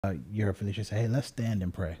You heard Felicia say, hey, let's stand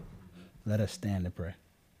and pray. Let us stand and pray.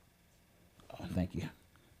 Oh, thank you.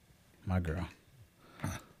 My girl. So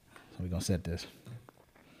we're going to set this.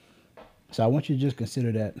 So I want you to just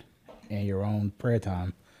consider that in your own prayer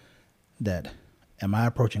time, that am I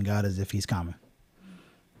approaching God as if he's coming?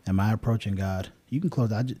 Am I approaching God? You can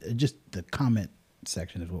close out. Just the comment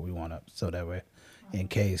section is what we want up. So that way, in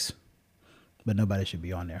case, but nobody should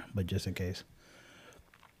be on there, but just in case.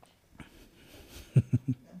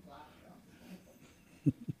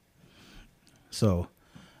 So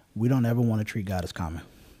we don't ever want to treat God as common.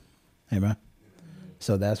 Amen.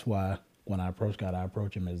 So that's why when I approach God, I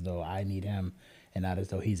approach him as though I need him and not as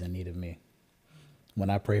though he's in need of me. When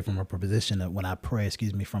I pray from a position of,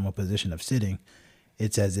 from a position of sitting,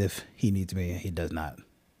 it's as if he needs me and he does not.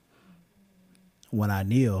 When I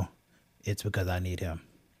kneel, it's because I need him.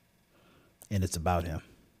 And it's about him.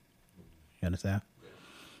 You understand?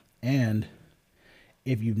 And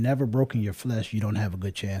if you've never broken your flesh, you don't have a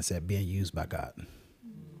good chance at being used by God.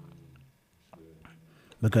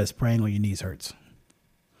 Because praying on your knees hurts.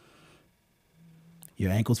 Your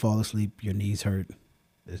ankles fall asleep, your knees hurt.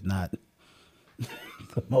 It's not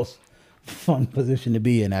the most fun position to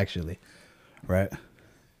be in, actually, right?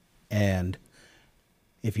 And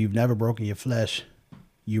if you've never broken your flesh,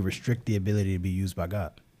 you restrict the ability to be used by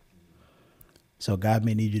God. So God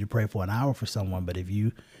may need you to pray for an hour for someone, but if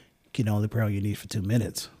you can only pray on your knees for 2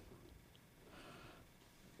 minutes,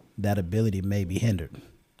 that ability may be hindered.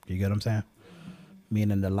 You get what I'm saying?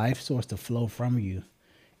 Meaning the life source to flow from you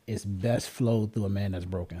is best flowed through a man that's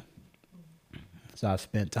broken. So I've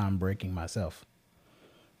spent time breaking myself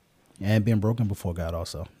and being broken before God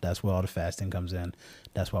also. That's where all the fasting comes in.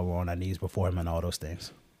 That's why we're on our knees before him and all those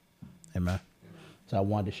things. Amen. So I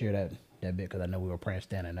wanted to share that bit because I know we were praying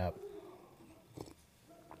standing up.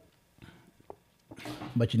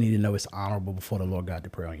 But you need to know it's honorable before the Lord God to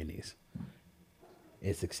pray on your knees.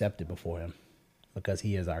 It's accepted before him because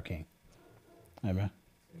he is our king. Amen.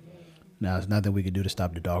 Now, there's nothing we could do to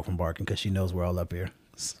stop the dog from barking because she knows we're all up here.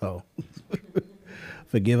 So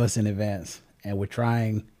forgive us in advance. And we're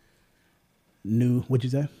trying new, what'd you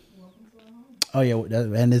say? Oh, yeah.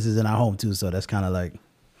 And this is in our home, too. So that's kind of like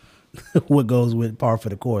what goes with par for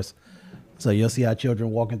the course. So you'll see our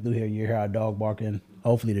children walking through here. You hear our dog barking.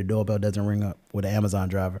 Hopefully the doorbell doesn't ring up with the Amazon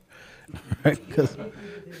driver, right? Because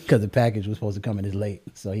the package was supposed to come in this late.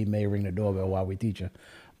 So he may ring the doorbell while we teaching.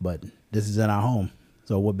 But this is in our home.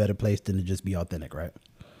 So what better place than to just be authentic, right?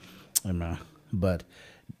 Amen. But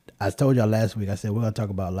I told y'all last week, I said, we're going to talk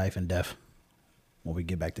about life and death when we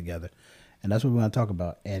get back together. And that's what we're going to talk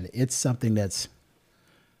about. And it's something that's,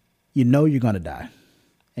 you know, you're going to die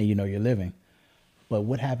and you know you're living. But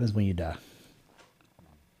what happens when you die?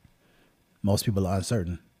 Most people are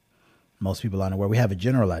uncertain. Most people are unaware. We have a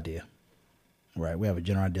general idea, right? We have a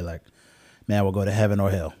general idea like, man, we'll go to heaven or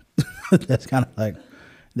hell. That's kind of like,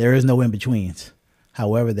 there is no in-betweens.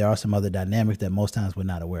 However, there are some other dynamics that most times we're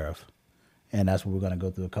not aware of. And that's what we're going to go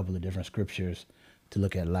through a couple of different scriptures to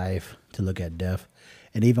look at life, to look at death,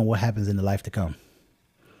 and even what happens in the life to come.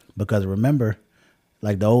 Because remember,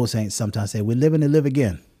 like the old saints sometimes say, we're living to live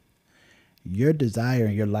again. Your desire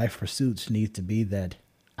and your life pursuits needs to be that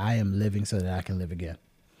I am living so that I can live again.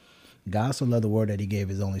 God so loved the world that he gave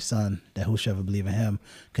his only son, that whosoever believe in him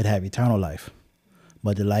could have eternal life.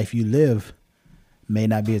 But the life you live may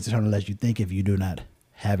not be as eternal as you think if you do not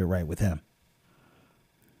have it right with him.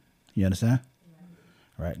 You understand?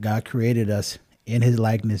 Right? God created us in his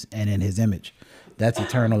likeness and in his image. That's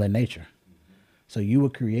eternal in nature. So you were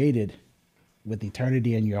created with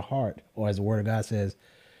eternity in your heart, or as the word of God says,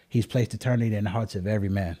 he's placed eternity in the hearts of every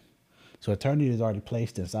man. So eternity is already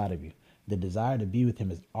placed inside of you. The desire to be with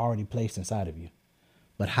him is already placed inside of you.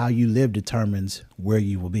 But how you live determines where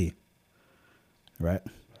you will be. Right?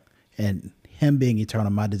 And him being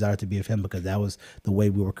eternal, my desire to be of him, because that was the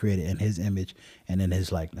way we were created, in his image and in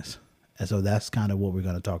his likeness. And so that's kind of what we're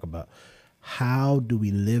going to talk about. How do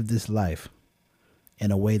we live this life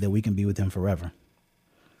in a way that we can be with him forever?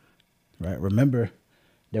 Right? Remember,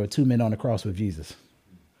 there were 2 men on the cross with Jesus.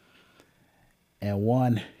 And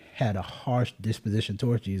one had a harsh disposition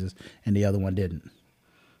towards Jesus, and the other one didn't.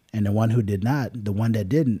 And the one who did not, the one that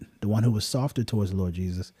didn't, the one who was softer towards the Lord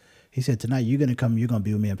Jesus, he said, tonight you're going to come, you're going to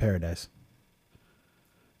be with me in paradise.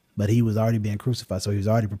 But he was already being crucified, so he was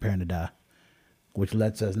already preparing to die, which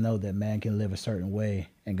lets us know that man can live a certain way,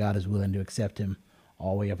 and God is willing to accept him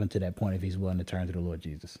all the way up until that point if he's willing to turn to the Lord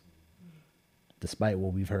Jesus. Despite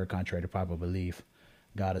what we've heard contrary to popular belief,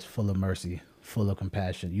 God is full of mercy, full of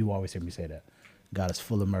compassion. You always hear me say that. God is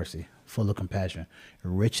full of mercy, full of compassion,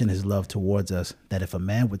 rich in his love towards us, that if a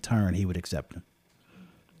man would turn, he would accept him.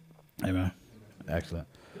 Amen. Excellent.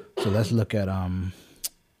 So let's look at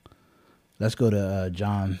let's go to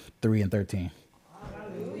John 3:13.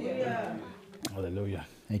 Hallelujah. Hallelujah.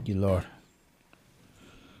 Thank you, Lord.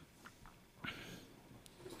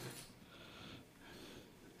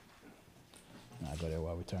 I'll go there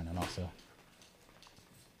while we're turning also.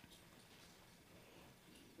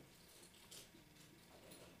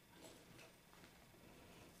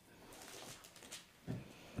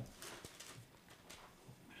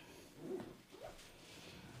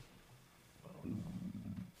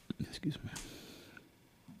 Excuse me.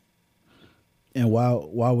 And while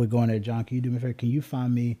we're going there, John, can you do me a favor? Can you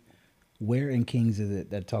find me where in Kings is it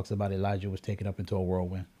that talks about Elijah was taken up into a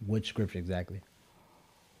whirlwind? Which scripture exactly?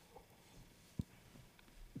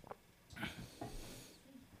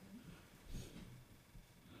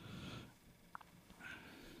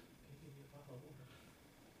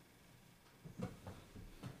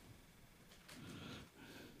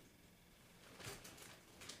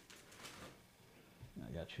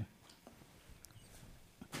 I got you.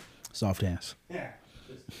 Soft hands. Yeah.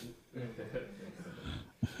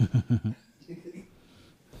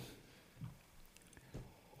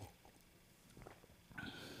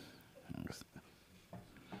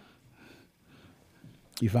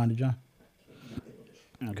 You found it, John?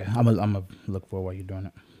 Okay, I'm gonna look for it while you're doing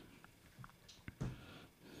it.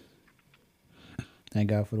 Thank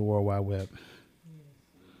God for the World Wide Web.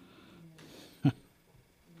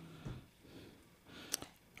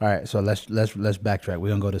 All right, so let's backtrack. We're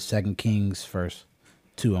gonna go to 2 Kings first,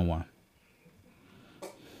 2 and 1.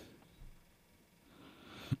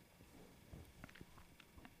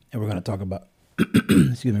 And we're gonna talk about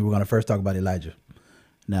excuse me, we're gonna first talk about Elijah.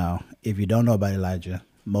 Now, if you don't know about Elijah,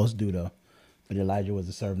 most do though, but Elijah was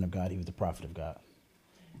a servant of God, he was a prophet of God.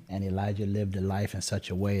 And Elijah lived a life in such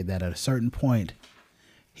a way that at a certain point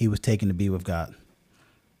he was taken to be with God.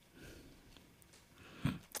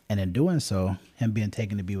 And in doing so, him being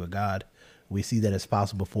taken to be with God, we see that it's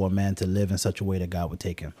possible for a man to live in such a way that God would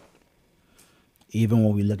take him. Even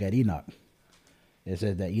when we look at Enoch, it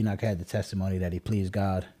says that Enoch had the testimony that he pleased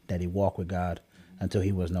God, that he walked with God until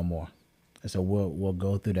he was no more. And so we'll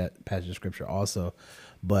go through that passage of scripture also.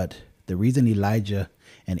 But the reason Elijah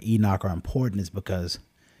and Enoch are important is because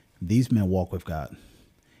these men walk with God.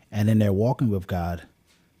 And in their walking with God,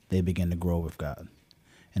 they begin to grow with God.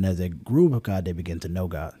 And as they grew with God, they begin to know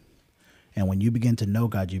God. And when you begin to know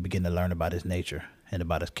God, you begin to learn about his nature and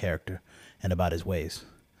about his character and about his ways.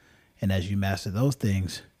 And as you master those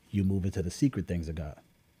things, you move into the secret things of God.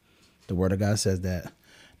 The word of God says that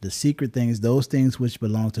the secret things, those things which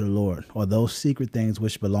belong to the Lord, or those secret things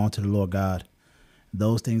which belong to the Lord God,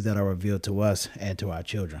 those things that are revealed to us and to our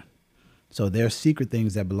children. So there's secret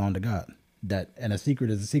things that belong to God. And a secret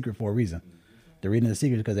is a secret for a reason. The reason it's a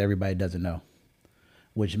secret is because everybody doesn't know.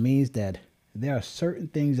 Which means that there are certain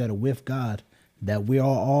things that are with God that we are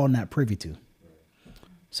all not privy to.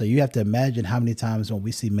 So you have to imagine how many times when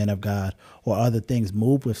we see men of God or other things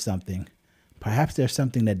move with something, perhaps there's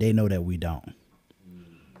something that they know that we don't.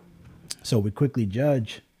 So we quickly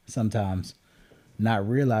judge sometimes, not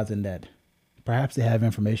realizing that perhaps they have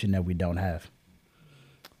information that we don't have.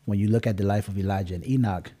 When you look at the life of Elijah and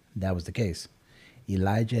Enoch, that was the case.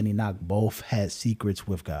 Elijah and Enoch both had secrets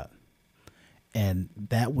with God. And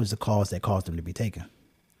that was the cause that caused them to be taken.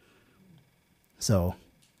 So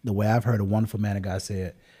the way I've heard a wonderful man of God say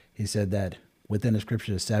it, he said that within the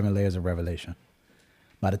scripture, there's 7 layers of revelation.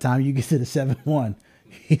 By the time you get to the 7th one,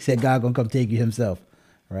 he said God gonna come take you himself,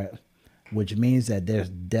 right? Which means that there's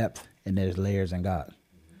depth and there's layers in God.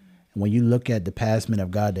 And when you look at the past men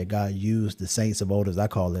of God that God used, the saints of old, as I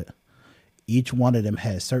call it, each one of them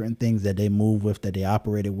had certain things that they moved with, that they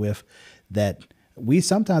operated with, that we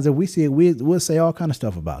sometimes, if we see it, we'll say all kind of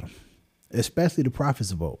stuff about them, especially the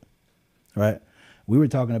prophets of old, right? We were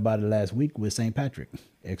talking about it last week with St. Patrick,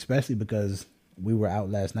 especially because we were out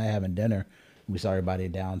last night having dinner. We saw everybody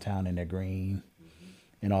downtown in their green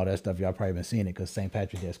and all that stuff. Y'all probably been seeing it because St.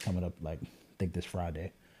 Patrick Day is coming up, like, I think this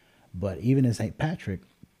Friday. But even in St. Patrick,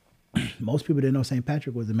 most people didn't know St.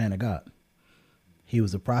 Patrick was a man of God. He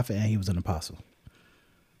was a prophet and he was an apostle.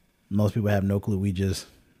 Most people have no clue. We just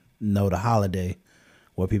know the holiday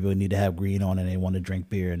where people need to have green on and they want to drink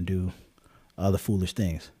beer and do other foolish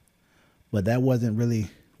things. But that wasn't really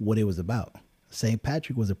what it was about. St.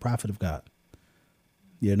 Patrick was a prophet of God.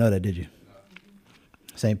 You didn't know that, did you?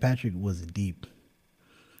 St. Patrick was deep.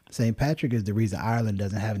 St. Patrick is the reason Ireland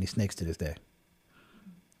doesn't have any snakes to this day.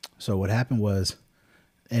 So what happened was,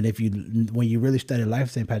 and when you really study the life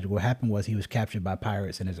of St. Patrick, what happened was he was captured by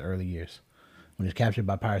pirates in his early years. When he was captured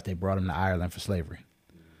by pirates, they brought him to Ireland for slavery.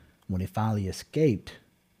 When he finally escaped,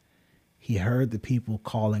 he heard the people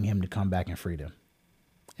calling him to come back and free them.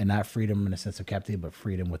 and not freedom in the sense of captivity, but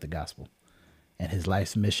freedom with the gospel. And his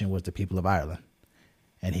life's mission was the people of Ireland.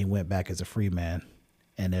 And he went back as a free man,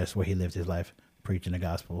 and that's where he lived his life, preaching the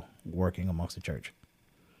gospel, working amongst the church.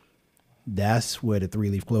 That's where the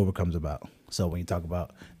three-leaf clover comes about. So when you talk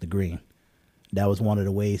about the green, that was one of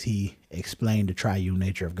the ways he explained the triune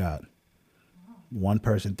nature of God. One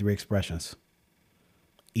person, three expressions,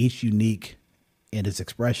 each unique in its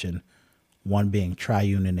expression, one being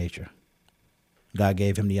triune in nature. God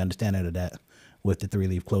gave him the understanding of that with the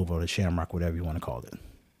three-leaf clover or the shamrock, whatever you want to call it.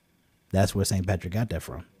 That's where St. Patrick got that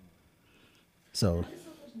from. So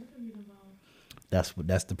that's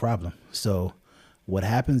the problem. So what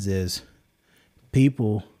happens is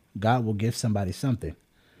God will give somebody something,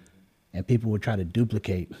 and people will try to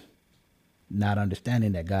duplicate, not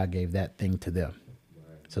understanding that God gave that thing to them.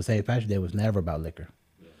 So St. Patrick's Day was never about liquor.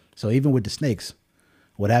 So even with the snakes,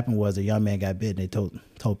 what happened was a young man got bit, and they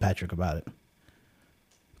told Patrick about it.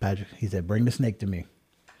 Patrick, he said, bring the snake to me.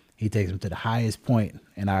 He takes him to the highest point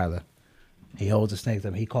in Ireland. He holds the snakes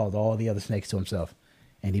up. He calls all the other snakes to himself,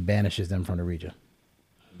 and he banishes them from the region.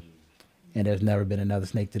 And there's never been another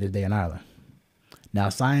snake to this day in Ireland. Now,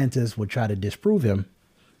 scientists would try to disprove him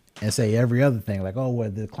and say every other thing, like, oh, well,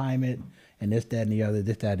 the climate and this, that, and the other,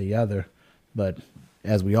 this, that, and the other. But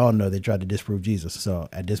as we all know, they tried to disprove Jesus. So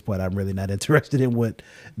at this point, I'm really not interested in what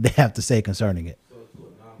they have to say concerning it. So to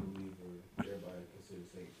a non-believer, everybody considers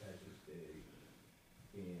St. Patrick's Day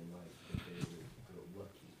being like the day of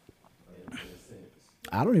lucky, in a sense.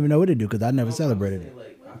 I don't even know what to do because I never celebrated it.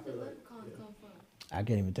 Like, I feel like I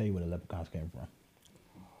can't even tell you where the leprechauns came from.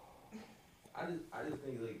 I just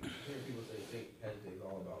think like hearing people say St. Patrick's Day is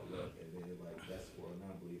all about luck, and then like that's for a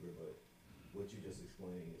non-believer, but what you just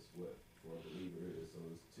explained is what for a believer is. So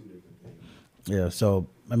it's two different things. Yeah, so,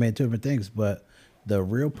 I mean, two different things, but the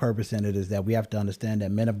real purpose in it is that we have to understand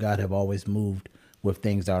that men of God have always moved with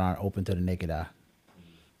things that aren't open to the naked eye.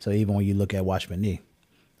 So even when you look at Watchman Nee,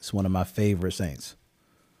 it's one of my favorite saints.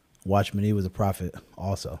 Watchman Nee was a prophet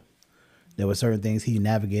also. There were certain things he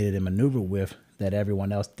navigated and maneuvered with that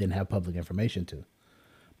everyone else didn't have public information to.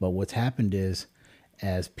 But what's happened is,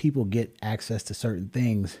 as people get access to certain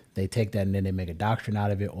things, they take that and then they make a doctrine out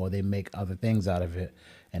of it, or they make other things out of it.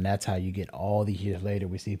 And that's how you get all these years later,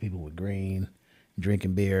 we see people with green,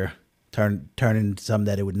 drinking beer, turning something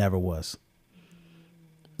that it would never was.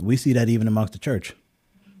 We see that even amongst the church.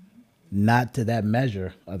 Not to that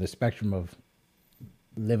measure of the spectrum of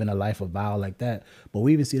living a life of vow like that, but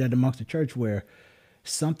we even see that amongst the church where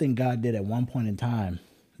something God did at one point in time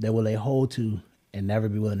that will they hold to and never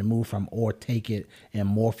be willing to move from, or take it and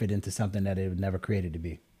morph it into something that it was never created to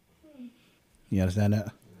be. You understand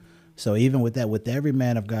that? So even with that, with every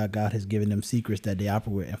man of God, God has given them secrets that they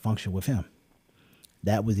operate and function with him.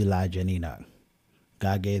 That was Elijah and Enoch.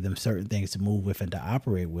 God gave them certain things to move with and to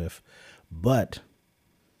operate with. But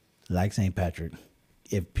like St. Patrick,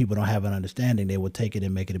 if people don't have an understanding, they will take it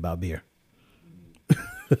and make it about beer.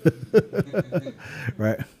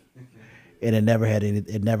 Right? And it never had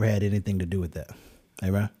anything to do with that.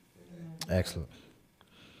 Amen? Excellent.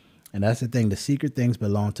 And that's the thing. The secret things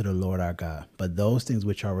belong to the Lord our God, but those things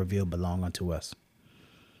which are revealed belong unto us.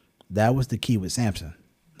 That was the key with Samson.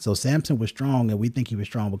 So Samson was strong, and we think he was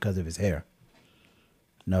strong because of his hair.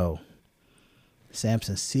 No.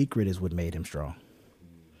 Samson's secret is what made him strong.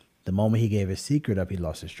 The moment he gave his secret up, he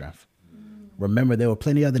lost his strength. Remember, there were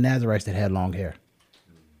plenty of other Nazarites that had long hair.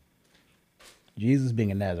 Jesus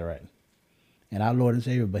being a Nazarite and our Lord and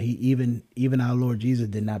Savior, but even our Lord Jesus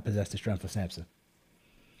did not possess the strength of Samson.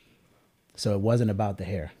 So it wasn't about the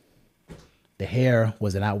hair. The hair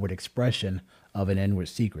was an outward expression of an inward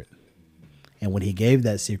secret. And when he gave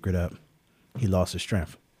that secret up, he lost his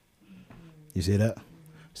strength. You see that?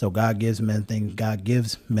 So God gives men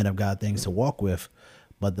of God things to walk with,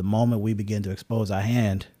 but the moment we begin to expose our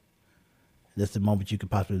hand, that's the moment you could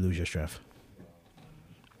possibly lose your strength.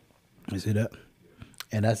 You see that?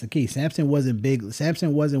 And that's the key. Samson wasn't big.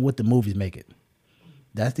 Samson wasn't what the movies make it.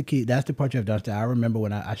 That's the key. That's the part you have to understand. I remember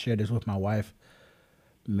when I shared this with my wife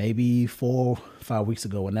maybe 4 or 5 weeks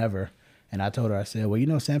ago, whenever, and I told her, I said, well, you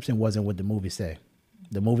know, Samson wasn't what the movies say.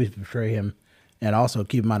 The movies portray him. And also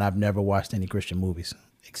keep in mind, I've never watched any Christian movies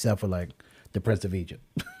except for like The Prince of Egypt.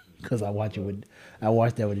 Because I watched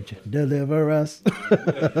that with the Deliver Us.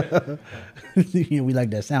 We like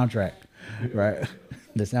that soundtrack, right?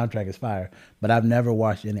 The soundtrack is fire. But I've never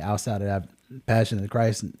watched any outside of that Passion of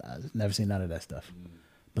Christ. I've never seen none of that stuff.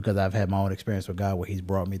 Because I've had my own experience with God where he's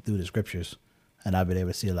brought me through the scriptures and I've been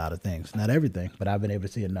able to see a lot of things. Not everything, but I've been able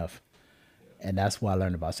to see enough. And that's why I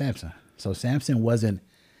learned about Samson. So Samson wasn't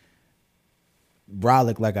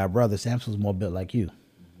brolic like our brother. Samson was more built like you.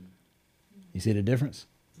 You see the difference?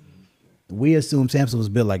 We assume Samson was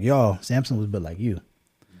built like y'all. Samson was built like you.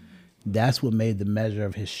 That's what made the measure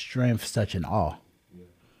of his strength such an awe.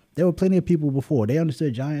 There were plenty of people before. They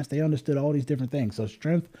understood giants. They understood all these different things. So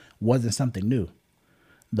strength wasn't something new.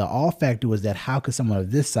 The awe factor was that how could someone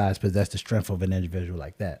of this size possess the strength of an individual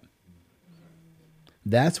like that?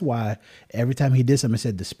 That's why every time he did something, it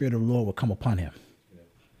said the Spirit of the Lord would come upon him.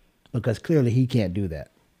 Because clearly he can't do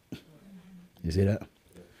that. You see that?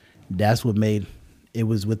 That's what made, it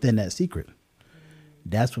was within that secret.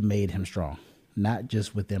 That's what made him strong. Not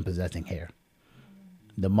just within possessing hair.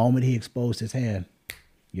 The moment he exposed his hand,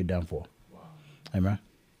 you're done for. Amen?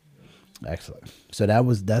 Excellent. So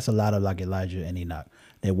that's a lot of like Elijah and Enoch.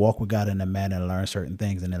 They walk with God in a manner and learn certain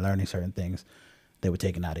things, and in learning certain things, they were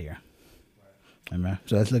taken out of here. Amen.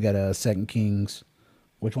 So let's look at 2 Kings.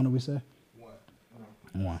 Which one did we say?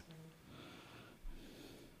 1.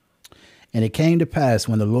 And it came to pass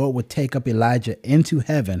when the Lord would take up Elijah into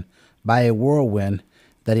heaven by a whirlwind,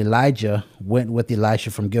 that Elijah went with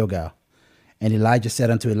Elisha from Gilgal. And Elijah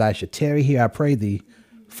said unto Elisha, tarry here, I pray thee,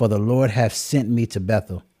 for the Lord hath sent me to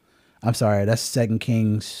Bethel. I'm sorry, that's 2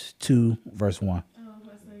 Kings 2, verse 1. Oh, I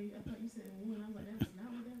thought you said 1. I was like, that's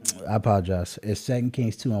not what that was. I apologize. It's 2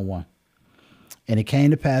 Kings 2 and 1. And it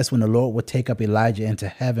came to pass when the Lord would take up Elijah into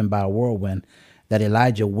heaven by a whirlwind, that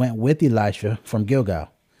Elijah went with Elisha from Gilgal.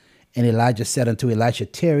 And Elijah said unto Elisha,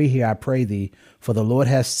 tarry here, I pray thee, for the Lord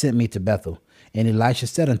hath sent me to Bethel. And Elisha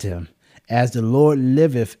said unto him, as the Lord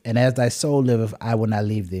liveth, and as thy soul liveth, I will not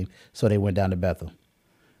leave thee. So they went down to Bethel.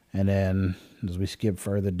 And then, as we skip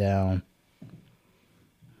further down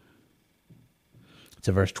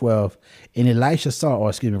to verse 12, and Elisha saw,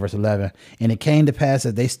 verse 11, and it came to pass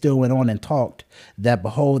as they still went on and talked, that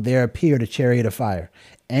behold, there appeared a chariot of fire,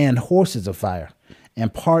 and horses of fire,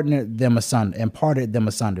 and parted them asunder.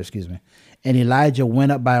 And Elijah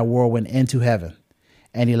went up by a whirlwind into heaven.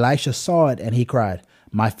 And Elisha saw it, and he cried,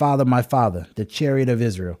 my father, the chariot of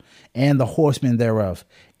Israel, and the horsemen thereof.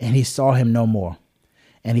 And he saw him no more.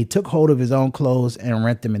 And he took hold of his own clothes and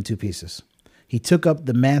rent them in 2 pieces. He took up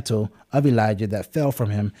the mantle of Elijah that fell from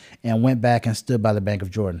him, and went back and stood by the bank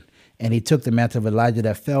of Jordan. And he took the mantle of Elijah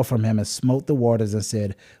that fell from him, and smote the waters, and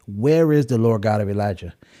said, where is the Lord God of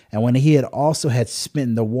Elijah? And when he had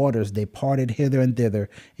smitten the waters, they parted hither and thither,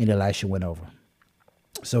 and Elisha went over.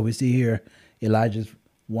 So we see here, Elijah's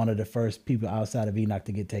one of the first people outside of Enoch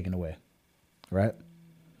to get taken away. Right?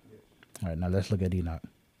 All right, now let's look at Enoch.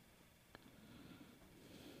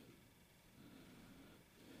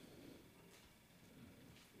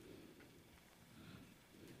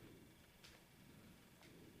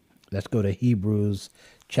 Let's go to Hebrews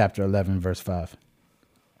chapter 11, verse 5.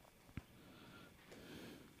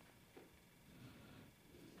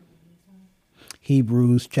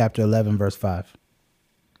 Hebrews chapter 11, verse 5.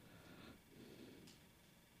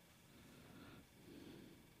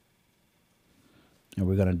 And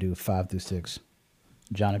we're going to do 5 through 6.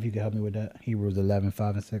 John, if you could help me with that. Hebrews 11,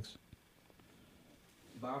 5 and 6.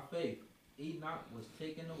 By faith, Enoch was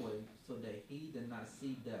taken away so that he did not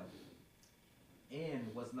see death,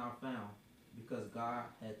 and was not found, because God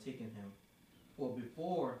had taken him. For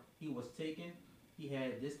before he was taken, he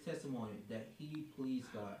had this testimony, that he pleased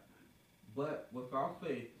God. But without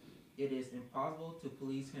faith, it is impossible to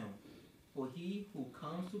please him. For he who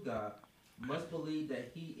comes to God must believe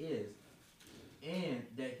that he is, and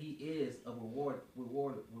that he is a rewarder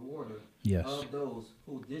Yes. of those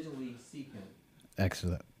who diligently seek him.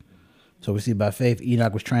 Excellent. So we see by faith,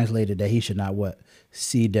 Enoch was translated that he should not what?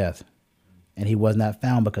 See death. And he was not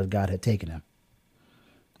found because God had taken him.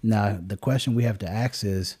 Now, the question we have to ask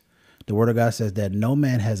is, the word of God says that no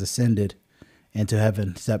man has ascended into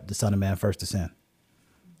heaven except the Son of Man first ascend.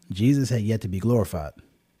 Jesus had yet to be glorified.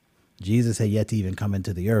 Jesus had yet to even come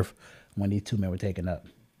into the earth when these 2 men were taken up.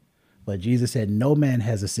 But Jesus said no man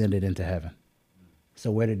has ascended into heaven.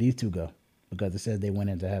 So where did these 2 go? Because it says they went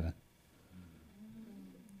into heaven.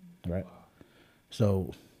 Right?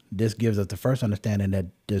 So this gives us the first understanding that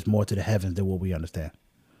there's more to the heavens than what we understand.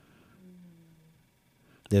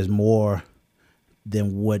 There's more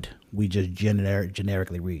than what we just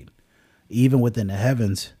generically read. Even within the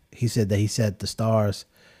heavens, he said that he set the stars,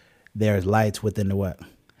 there's lights within the what?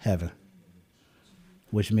 Heaven.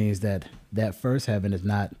 Which means that that first heaven is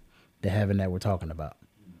not the heaven that we're talking about.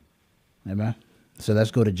 Amen? So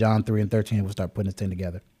let's go to John 3 and 13. We'll start putting this thing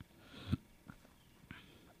together.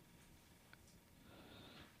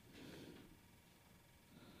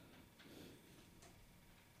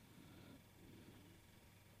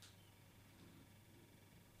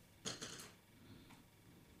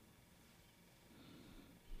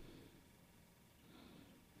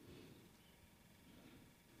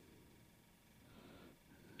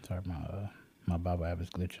 Sorry, my Bible app is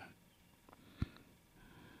glitching.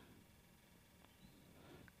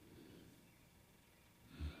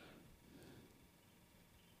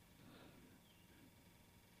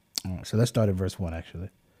 All right, so let's start at verse 1, actually.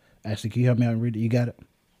 Ashley, can you help me out and read it? You got it?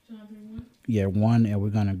 John 3:1. Yeah, 1, and we're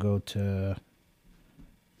going to go to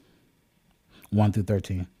 1 through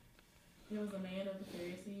 13. There was a man of the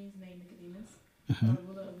Pharisees named Nicodemus, Mhm. a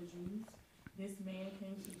ruler of the Jews. This man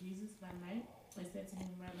came to Jesus by night and said to him,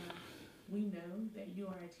 Rabbi, we know that you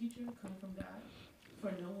are a teacher come from God,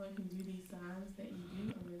 for no one can do these signs that you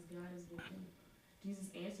do unless God is with him. Jesus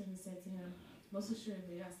answered and said to him, most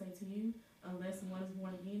assuredly I say to you, unless one is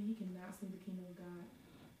born again, he cannot see the kingdom of God.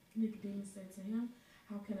 Nicodemus said to him,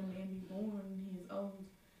 how can a man be born when he is old?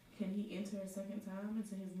 Can he enter a second time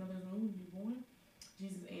into his mother's womb and be born?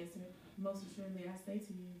 Jesus answered, most assuredly I say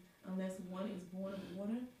to you, unless one is born of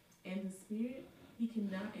water and the Spirit, he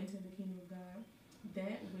cannot enter the kingdom of God.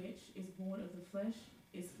 That which is born of the flesh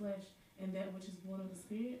is flesh, and that which is born of the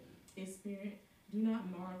Spirit is spirit. Do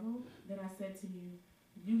not marvel that I said to you,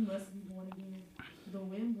 you must be born again. The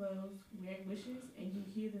wind blows where it wishes, and you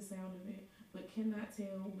hear the sound of it, but cannot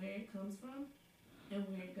tell where it comes from and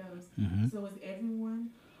where it goes. Mm-hmm. So is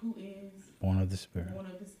everyone who is Born of the Spirit. born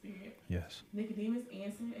of the Spirit. Yes. Nicodemus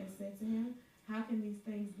answered and said to him, how can these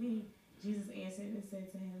things be? Jesus answered and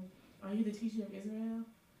said to him, are you the teacher of Israel,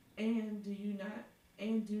 and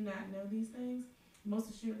do not know these things? Most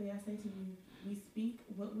assuredly I say to you, we speak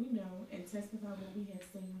what we know and testify what we have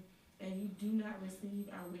seen, and you do not receive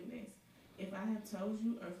our witness. If I have told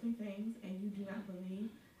you earthly things and you do not believe,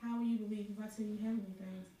 how will you believe if I tell you heavenly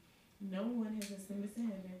things? No one has ascended to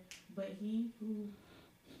heaven but he who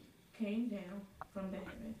came down from the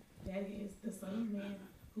heaven, that is the Son of Man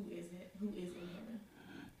who is in heaven.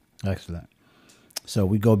 Excellent. So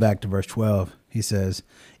we go back to verse 12. He says,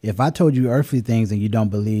 if I told you earthly things and you don't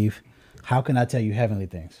believe, how can I tell you heavenly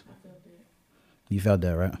things? I felt that. You felt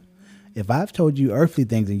that, right? If I've told you earthly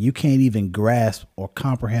things and you can't even grasp or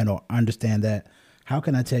comprehend or understand that, how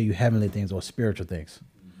can I tell you heavenly things or spiritual things?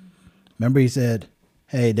 Remember, he said,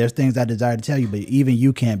 hey, there's things I desire to tell you, but even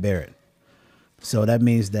you can't bear it. So that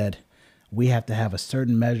means that we have to have a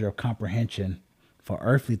certain measure of comprehension for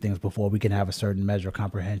earthly things before we can have a certain measure of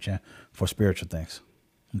comprehension for spiritual things.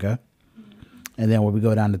 Okay? And then when we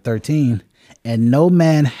go down to 13, and no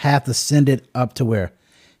man hath ascended up to where?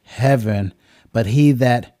 Heaven, but he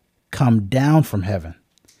that come down from heaven,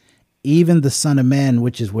 even the Son of Man,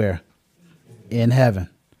 which is where? In heaven.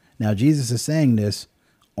 Now, Jesus is saying this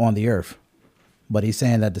on the earth, but he's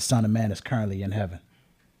saying that the Son of Man is currently in heaven.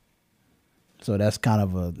 So that's kind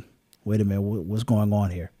of a, wait a minute, what's going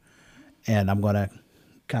on here? And I'm going to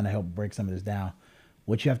kind of help break some of this down.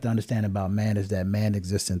 What you have to understand about man is that man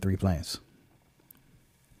exists in 3 planes,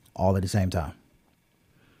 all at the same time.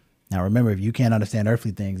 Now, remember, if you can't understand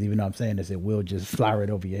earthly things, even though I'm saying this, it will just fly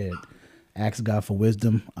right over your head. Ask God for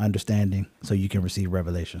wisdom, understanding, so you can receive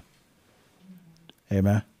revelation.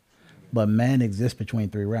 Amen. But man exists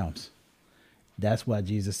between 3 realms. That's why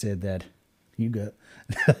Jesus said that. You good?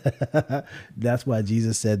 That's why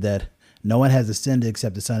Jesus said that no one has ascended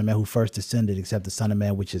except the Son of Man who first ascended, except the Son of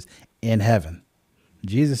Man which is in heaven.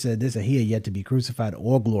 Jesus said this, and he had yet to be crucified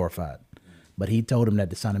or glorified. But he told him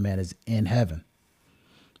that the Son of Man is in heaven.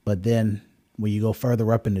 But then when you go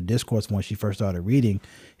further up in the discourse, when she first started reading,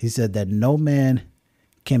 he said that no man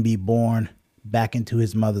can be born back into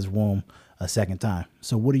his mother's womb a second time.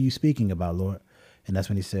 So what are you speaking about, Lord? And that's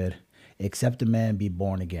when he said, except a man be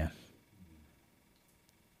born again.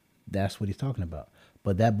 That's what he's talking about.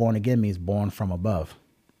 But that born again means born from above.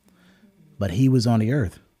 But he was on the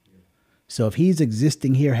earth. So if he's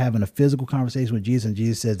existing here having a physical conversation with Jesus, and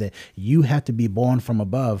Jesus says that you have to be born from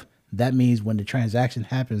above, that means when the transaction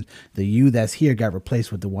happens, the you that's here got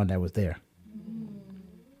replaced with the one that was there.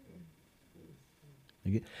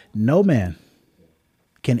 No man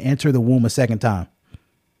can enter the womb a second time.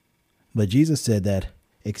 But Jesus said that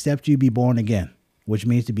except you be born again, which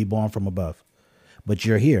means to be born from above. But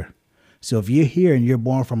you're here. So if you're here and you're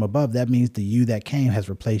born from above, that means the you that came has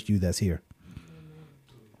replaced you that's here.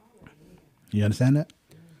 You understand that?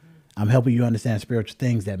 I'm helping you understand spiritual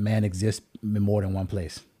things, that man exists in more than one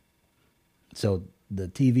place. So the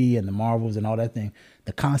TV and the Marvels and all that thing,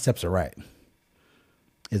 the concepts are right.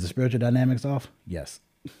 Is the spiritual dynamics off? Yes.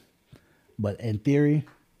 But in theory,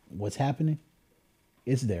 what's happening,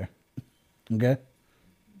 it's there. Okay?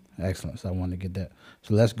 Excellent. So I wanted to get that.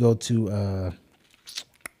 So let's go to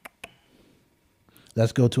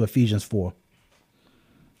Ephesians 4.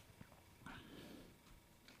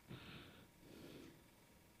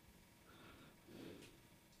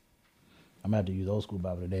 I'm gonna have to use old school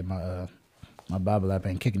Bible today. My Bible app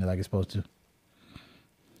ain't kicking it like it's supposed to.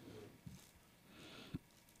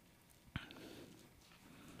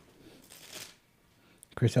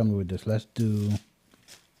 Chris, help me with this. Let's do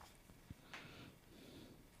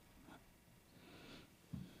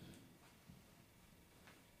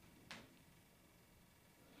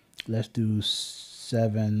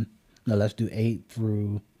seven. No, let's do 8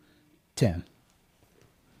 through 10.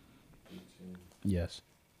 18. Yes.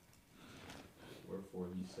 Wherefore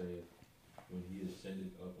he saith, when he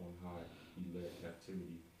ascended up on high, he led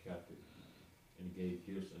captivity captive, and gave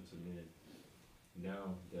gifts unto men.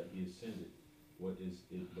 Now that he ascended, what is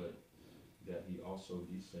it but that he also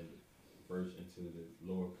descended first into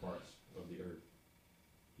the lower parts of the earth?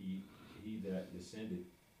 He that descended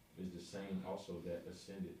is the same also that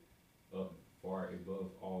ascended up far above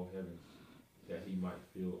all heavens, that he might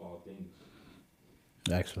fill all things.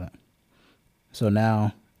 Excellent. So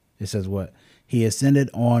now it says what? He ascended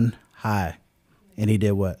on high. And he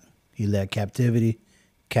did what? He led captivity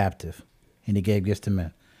captive. And he gave gifts to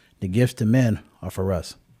men. The gifts to men are for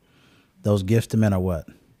us. Those gifts to men are what?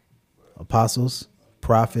 Apostles,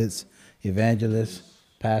 prophets, evangelists,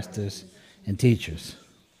 pastors, and teachers.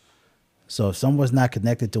 So if someone's not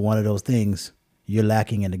connected to one of those things, you're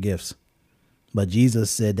lacking in the gifts. But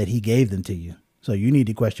Jesus said that he gave them to you. So you need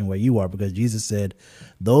to question where you are, because Jesus said,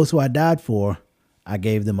 those who I died for, I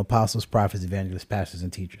gave them apostles, prophets, evangelists, pastors,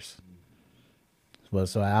 and teachers. Well,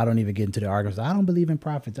 so I don't even get into the arguments. I don't believe in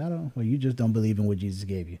prophets. Well, you just don't believe in what Jesus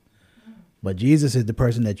gave you. But Jesus is the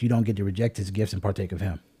person that you don't get to reject his gifts and partake of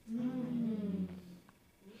him.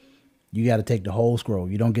 You got to take the whole scroll.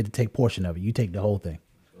 You don't get to take portion of it. You take the whole thing.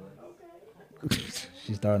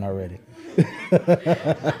 She's starting already.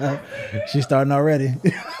 She's starting already.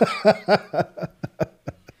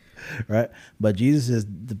 Right? But Jesus is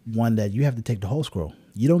the one that you have to take the whole scroll.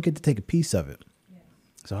 You don't get to take a piece of it.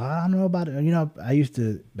 So I don't know about it. You know, I used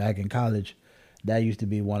to, back in college, that used to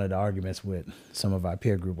be one of the arguments with some of our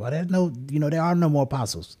peer group. Well, there's no, there are no more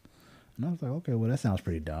apostles. And I was like, okay, well, that sounds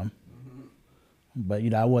pretty dumb. But,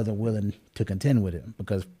 I wasn't willing to contend with it,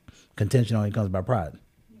 because contention only comes by pride.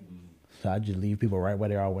 So I just leave people right where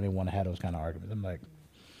they are when they want to have those kind of arguments. I'm like,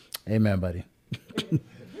 amen, buddy.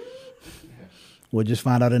 We'll just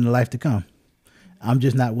find out in the life to come. I'm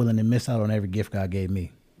just not willing to miss out on every gift God gave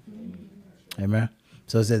me. Amen.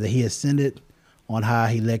 So it says that he ascended on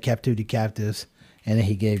high, he led captivity captives, and then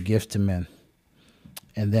he gave gifts to men.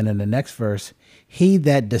 And then in the next verse, he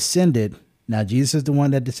that descended, now Jesus is the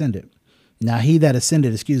one that descended. Now he that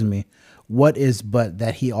ascended, what is but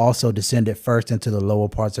that he also descended first into the lower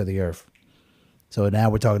parts of the earth. So now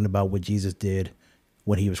we're talking about what Jesus did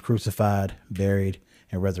when he was crucified, buried,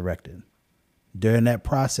 and resurrected. During that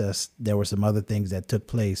process, there were some other things that took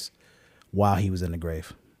place while he was in the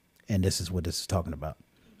grave. And this is what this is talking about.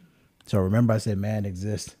 So remember I said man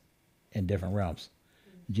exists in different realms.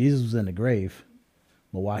 Jesus was in the grave,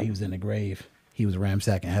 but while he was in the grave, he was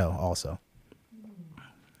ransacking hell also.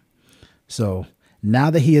 So now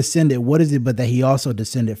that he ascended, what is it but that he also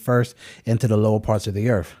descended first into the lower parts of the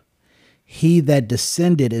earth? He that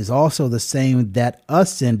descended is also the same that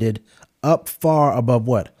ascended up far above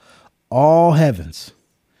what? All heavens,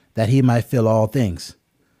 that he might fill all things.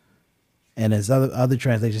 And as other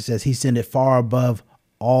translation says, he ascended far above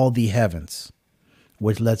all the heavens,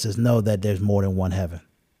 which lets us know that there's more than one heaven.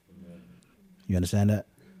 You understand that?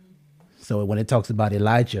 So when it talks about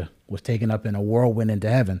Elijah was taken up in a whirlwind into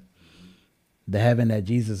heaven, the heaven that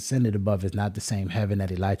Jesus ascended above is not the same heaven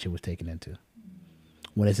that Elijah was taken into.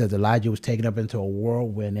 When it says Elijah was taken up into a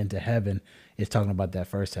whirlwind into heaven, it's talking about that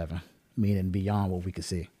first heaven, meaning beyond what we could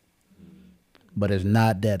see. But it's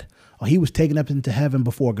not that, he was taken up into heaven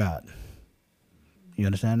before God. You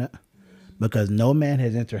understand that? Because no man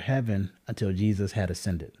has entered heaven until Jesus had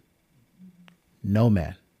ascended. No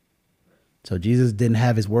man. So Jesus didn't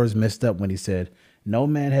have his words messed up when he said, no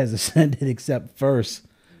man has ascended except first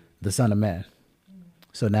the Son of Man.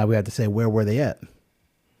 So now we have to say, where were they at?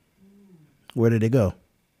 Where did they go?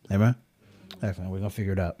 Amen? Excellent. We're going to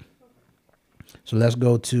figure it out. So let's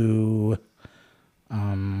go to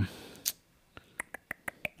 1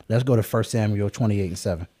 Samuel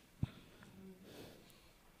 28:7.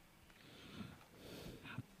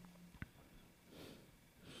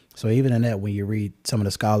 So even in that, when you read some of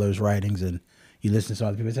the scholars' writings and you listen to some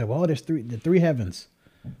other people say, well, there's the three heavens.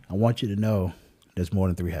 I want you to know there's more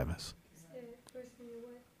than three heavens.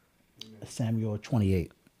 Samuel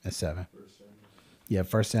 28:7. Yeah,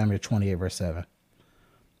 1 Samuel 28, verse 7.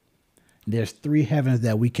 There's three heavens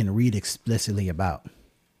that we can read explicitly about.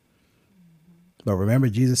 But remember,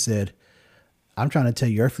 Jesus said, I'm trying to tell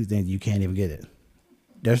you earthly things, you can't even get it.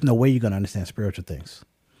 There's no way you're going to understand spiritual things.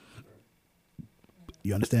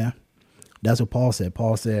 You understand? That's what Paul said.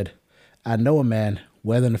 Paul said, I know a man,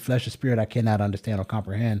 whether in the flesh or spirit, I cannot understand or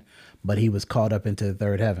comprehend, but he was caught up into the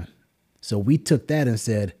third heaven. So we took that and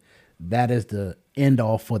said, that is the end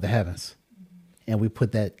all for the heavens. And we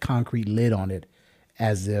put that concrete lid on it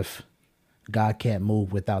as if God can't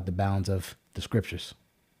move without the bounds of the scriptures.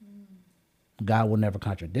 God will never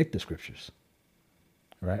contradict the scriptures,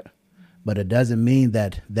 right? But it doesn't mean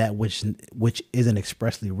that that which isn't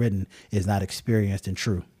expressly written is not experienced and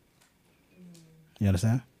true. You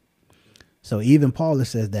understand? So even Paul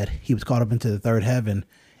says that he was caught up into the third heaven.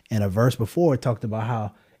 And a verse before it talked about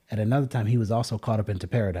how at another time he was also caught up into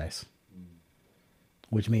paradise,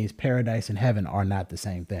 which means paradise and heaven are not the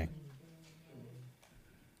same thing.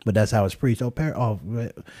 But that's how it's preached. We'll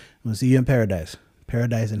see you in paradise.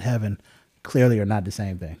 Paradise and heaven clearly are not the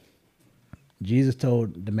same thing. Jesus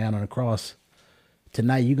told the man on the cross,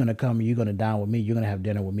 tonight you're going to come, you're going to dine with me, you're going to have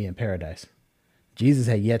dinner with me in paradise. Jesus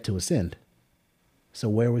had yet to ascend. So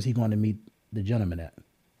where was he going to meet the gentleman at?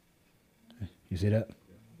 You see that?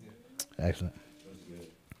 Yeah. Excellent.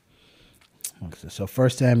 Okay, so 1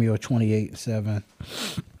 Samuel 28:7.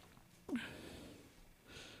 I'm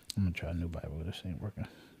going to try a new Bible. This ain't working.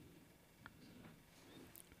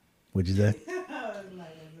 What'd you say? I was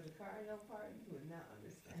like, with the cardio part, you would not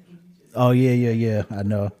understand. You just Oh, yeah. I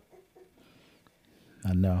know.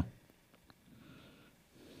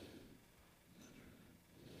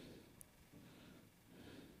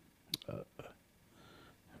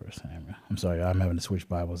 1 Samuel. I'm sorry, I'm having to switch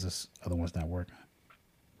Bibles. This other one's not working.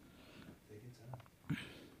 Take your time.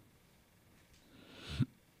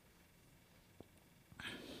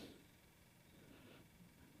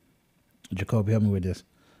 Jacoby, help me with this.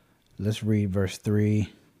 Let's read verse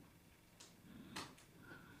 3.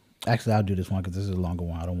 Actually, I'll do this one because this is a longer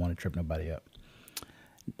one. I don't want to trip nobody up.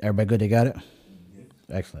 Everybody good? They got it?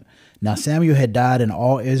 Excellent. Now Samuel had died, and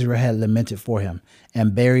all Israel had lamented for him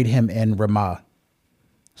and buried him in Ramah.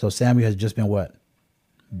 So Samuel has just been what?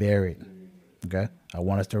 Buried. Okay? I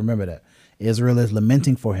want us to remember that. Israel is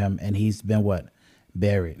lamenting for him, and he's been what?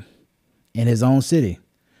 Buried in his own city.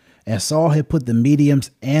 And Saul had put the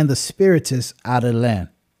mediums and the spiritists out of the land.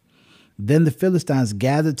 Then the Philistines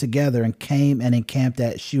gathered together and came and encamped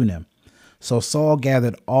at Shunem. So Saul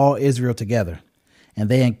gathered all Israel together, and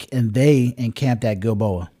they encamped at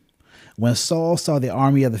Gilboa. When Saul saw the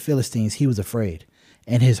army of the Philistines, he was afraid,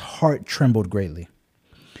 and his heart trembled greatly.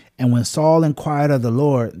 And when Saul inquired of the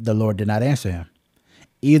Lord did not answer him,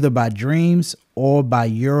 either by dreams or by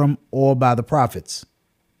Urim or by the prophets.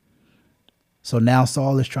 So now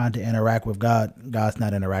Saul is trying to interact with God. God's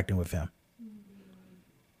not interacting with him.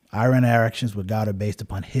 Our interactions with God are based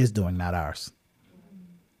upon his doing, not ours.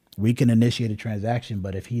 We can initiate a transaction,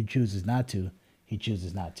 but if he chooses not to, he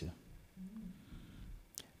chooses not to.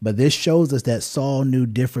 But this shows us that Saul knew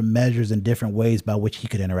different measures and different ways by which he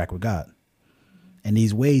could interact with God. And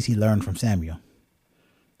these ways he learned from Samuel.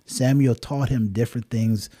 Samuel taught him different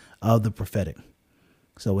things of the prophetic.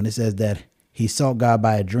 So when it says that he sought God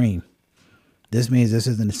by a dream, this means this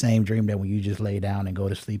isn't the same dream that when you just lay down and go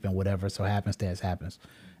to sleep and whatever so happenstance happens.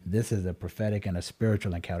 This is a prophetic and a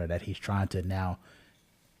spiritual encounter that he's trying to now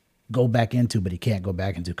go back into, but he can't go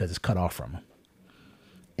back into because it's cut off from him.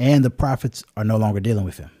 And the prophets are no longer dealing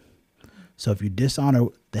with him. So if you dishonor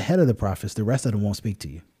the head of the prophets, the rest of them won't speak to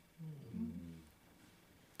you.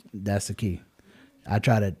 That's the key. I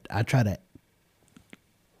try to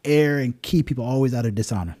err and keep people always out of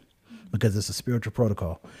dishonor because it's a spiritual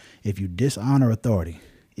protocol. If you dishonor authority,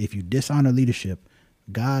 if you dishonor leadership,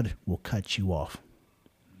 God will cut you off.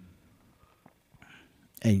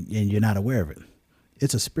 And you're not aware of it.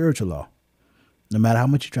 It's a spiritual law. No matter how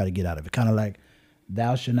much you try to get out of it. Kind of like,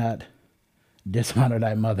 thou shalt not dishonor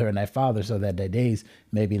thy mother and thy father so that their days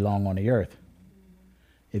may be long on the earth.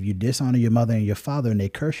 If you dishonor your mother and your father and they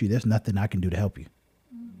curse you, there's nothing I can do to help you.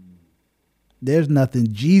 There's nothing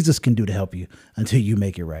Jesus can do to help you until you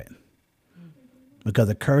make it right. Because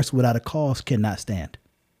a curse without a cause cannot stand,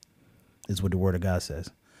 is what the word of God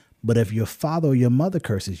says. But if your father or your mother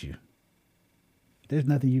curses you, there's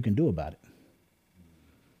nothing you can do about it.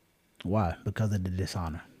 Why? Because of the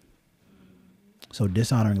dishonor. So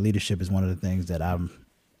dishonoring leadership is one of the things that I'm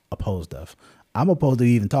opposed of. I'm opposed to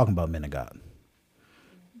even talking about men of God.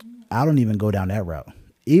 I don't even go down that route.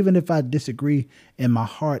 Even if I disagree in my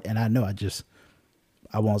heart, and I know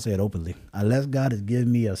I won't say it openly. Unless God has given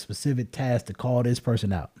me a specific task to call this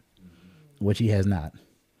person out, which he has not.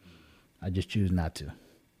 I just choose not to.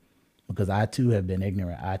 Because I too have been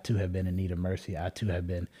ignorant. I too have been in need of mercy. I too have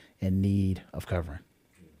been in need of covering.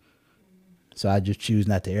 So I just choose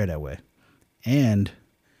not to err that way. And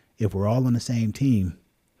if we're all on the same team,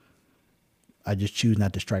 I just choose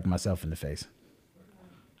not to strike myself in the face.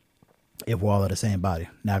 If we're all of the same body.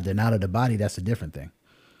 Now, if they're not of the body, that's a different thing.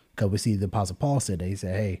 Because we see the Apostle Paul said that. He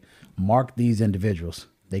said, hey, mark these individuals.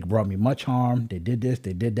 They brought me much harm. They did this,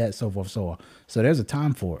 they did that, so forth, so on. So there's a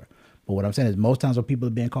time for it. But what I'm saying is most times when people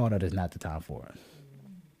are being called out, is not the time for it.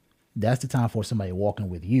 That's the time for somebody walking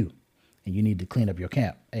with you. And you need to clean up your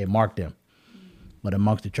camp. Hey, mark them. But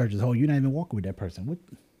amongst the church as a whole, you're not even walking with that person.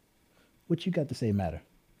 What you got to say matter?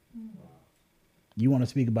 You want to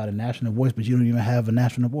speak about a national voice, but you don't even have a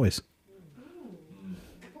national voice.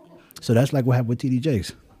 So that's like what happened with T.D.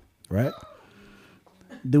 Jakes, right?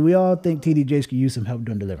 Do we all think T.D. Jakes could use some help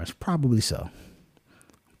during deliverance? Probably so.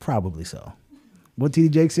 Probably so. What T.D.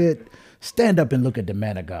 Jakes said, stand up and look at the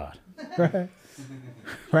man of God, right?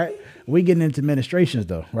 Right? We getting into ministrations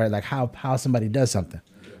though, right? Like how somebody does something.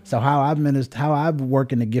 So how I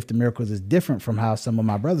work in the gift of miracles is different from how some of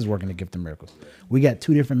my brothers work in the gift of miracles. We got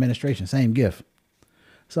two different ministrations, same gift.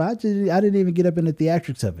 So I didn't even get up in the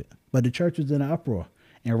theatrics of it, but the church was in an uproar.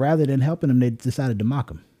 And rather than helping them, they decided to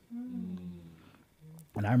mock him.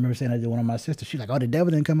 And I remember saying that to one of my sisters. She's like, oh, the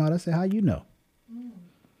devil didn't come out. I said, how you know?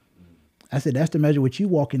 I said, that's the measure which you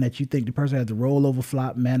walk in that you think the person has to roll over,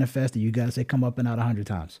 flop, manifest, and you got to say, come up and out 100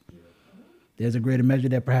 times. There's a greater measure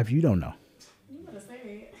that perhaps you don't know. You better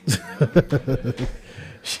say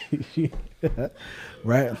it.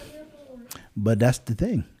 Right? But that's the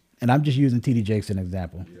thing. And I'm just using T.D. Jakes as an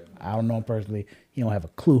example. I don't know him personally. He don't have a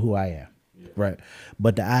clue who I am. Right.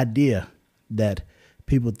 But the idea that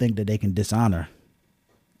people think that they can dishonor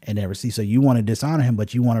and then receive. So you want to dishonor him,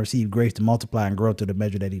 but you want to receive grace to multiply and grow to the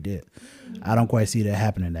measure that he did. I don't quite see that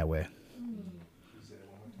happening that way.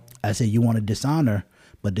 I said you want to dishonor,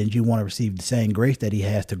 but then you want to receive the same grace that he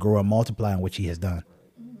has to grow and multiply in which he has done.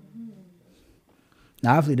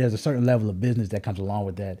 Now, obviously, there's a certain level of business that comes along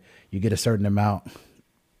with that. You get a certain amount,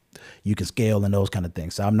 you can scale and those kind of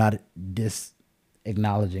things. So I'm not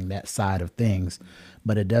acknowledging that side of things,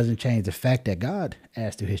 but it doesn't change the fact that God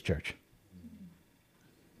adds to his church.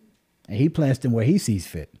 And he plants them where he sees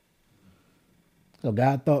fit. So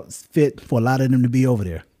God thought fit for a lot of them to be over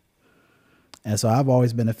there. And so I've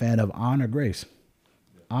always been a fan of honor grace.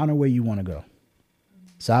 Honor where you want to go.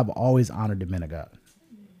 So I've always honored the men of God.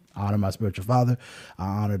 I honor my spiritual father. I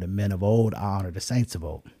honor the men of old. I honor the saints of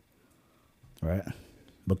old. Right?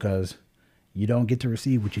 Because you don't get to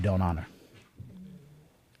receive what you don't honor.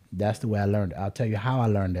 That's the way I learned it. I'll tell you how I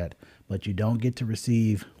learned that. But you don't get to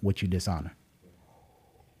receive what you dishonor.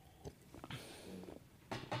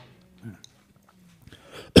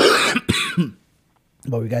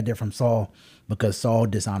 But we got that from Saul because Saul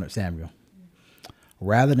dishonored Samuel.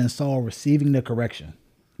 Rather than Saul receiving the correction,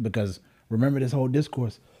 because remember this whole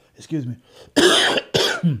discourse,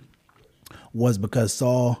 was because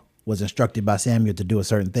Saul was instructed by Samuel to do a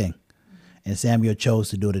certain thing. And Samuel chose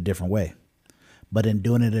to do it a different way. But in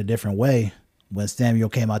doing it a different way, when Samuel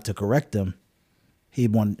came out to correct him, he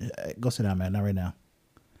wanted, go sit down, man, not right now.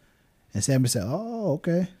 And Samuel said, oh,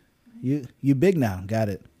 okay. You big now. Got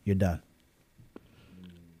it. You're done.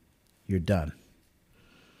 You're done.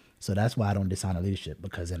 So that's why I don't dishonor leadership,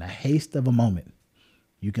 because in a haste of a moment,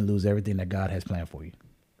 you can lose everything that God has planned for you.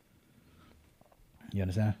 You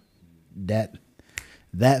understand? That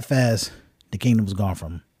fast, the kingdom was gone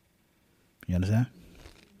from him. You understand?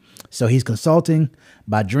 So he's consulting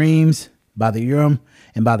by dreams, by the Urim,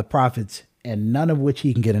 and by the prophets, and none of which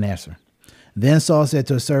he can get an answer. Then Saul said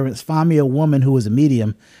to his servants, find me a woman who is a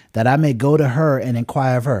medium, that I may go to her and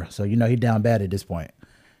inquire of her. So, you know, he's down bad at this point.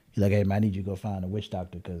 He's like, hey, man, I need you to go find a witch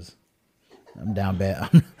doctor because I'm down bad.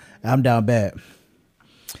 I'm down bad.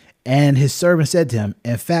 And his servant said to him,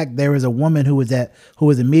 in fact, there is a woman who is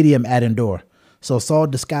a medium at Endor. So Saul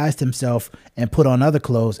disguised himself and put on other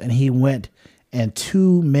clothes, and he went and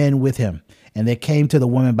 2 men with him. And they came to the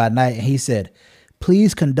woman by night, and he said,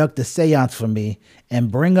 please conduct a seance for me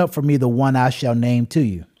and bring up for me the one I shall name to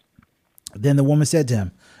you. Then the woman said to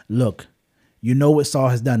him, look, you know what Saul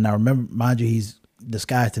has done. Now, remember, mind you, he's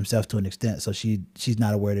disguised himself to an extent, so she's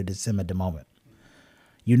not aware that it's him at the moment.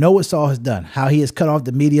 You know what Saul has done, how he has cut off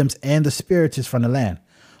the mediums and the spiritists from the land.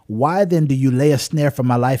 Why then do you lay a snare for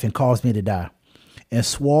my life and cause me to die? And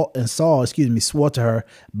Saul, swore to her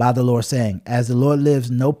by the Lord, saying, as the Lord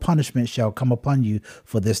lives, no punishment shall come upon you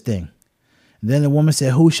for this thing. Then the woman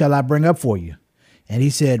said, who shall I bring up for you? And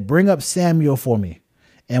he said, bring up Samuel for me.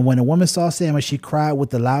 And when the woman saw Samuel, she cried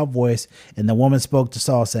with a loud voice. And the woman spoke to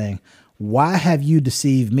Saul, saying, why have you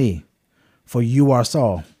deceived me? For you are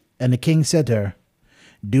Saul. And the king said to her,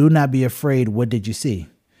 do not be afraid. What did you see?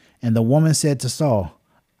 And the woman said to Saul,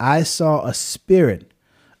 I saw a spirit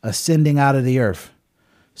ascending out of the earth.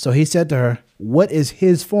 So he said to her, what is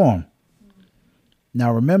his form?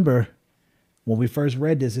 Now remember, when we first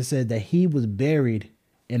read this, it said that he was buried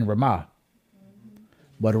in Ramah.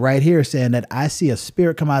 But right here it's saying that I see a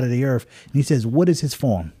spirit come out of the earth. And he says, what is his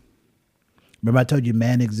form? Remember I told you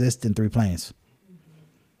man exists in 3 planes.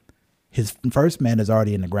 His first man is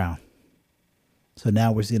already in the ground. So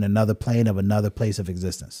now we're seeing another plane of another place of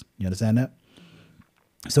existence. You understand that?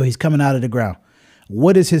 So he's coming out of the ground.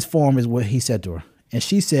 What is his form is what he said to her. And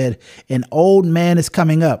she said, an old man is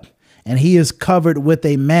coming up and he is covered with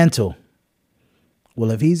a mantle.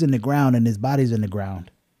 Well, if he's in the ground and his body's in the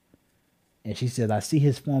ground, and she said, I see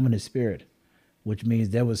his form and his spirit, which means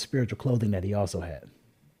there was spiritual clothing that he also had.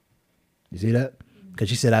 You see that? Because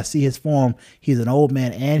she said, I see his form. He's an old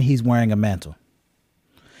man and he's wearing a mantle.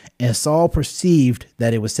 And Saul perceived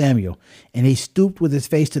that it was Samuel, and he stooped with his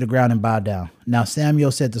face to the ground and bowed down. Now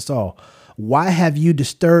Samuel said to Saul, why have you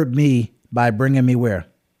disturbed me by bringing me where?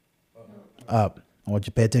 Up. I want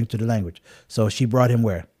you to pay attention to the language. So she brought him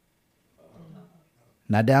where?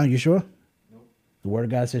 Not down, you sure? Nope. The word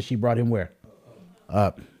of God says she brought him where?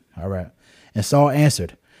 Up. All right. And Saul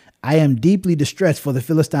answered, I am deeply distressed, for the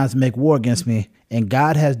Philistines make war against me, and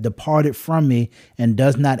God has departed from me and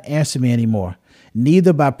does not answer me anymore,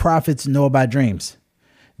 neither by prophets nor by dreams.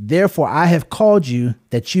 Therefore I have called you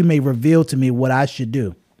that you may reveal to me what I should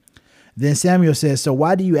do. Then Samuel says, so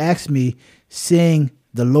why do you ask me, seeing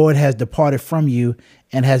the Lord has departed from you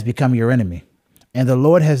and has become your enemy? And the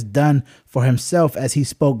Lord has done for himself as he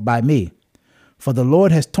spoke by me. For the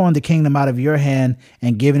Lord has torn the kingdom out of your hand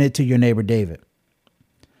and given it to your neighbor David.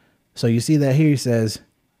 So you see that here he says,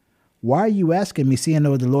 why are you asking me, seeing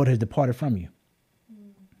though the Lord has departed from you?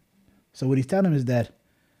 So what he's telling him is that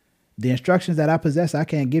the instructions that I possess, I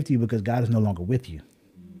can't give to you because God is no longer with you.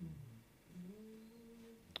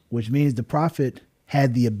 Which means the prophet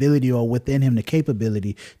had the ability, or within him the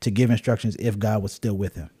capability, to give instructions if God was still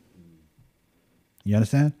with him. You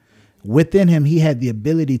understand? Within him, he had the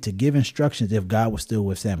ability to give instructions if God was still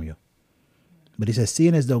with Samuel. But he says,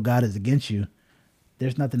 seeing as though God is against you,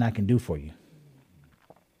 there's nothing I can do for you.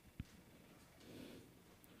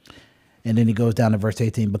 And then he goes down to verse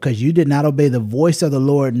 18, because you did not obey the voice of the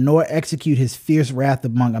Lord, nor execute his fierce wrath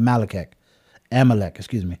among Amalek.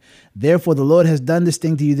 Therefore the Lord has done this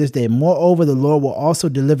thing to you this day. Moreover, the Lord will also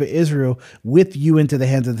deliver Israel with you into the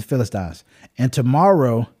hands of the Philistines. And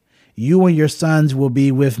tomorrow you and your sons will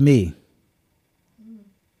be with me.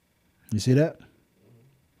 You see that?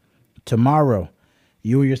 Tomorrow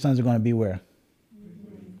you and your sons are going to be where?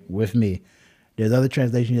 With me. There's other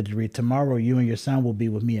translation you have to read. Tomorrow you and your son will be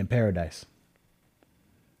with me in paradise.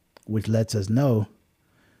 Which lets us know,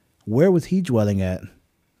 where was he dwelling at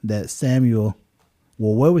that Samuel,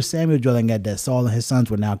 where was Samuel dwelling at that Saul and his sons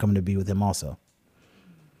were now coming to be with him also?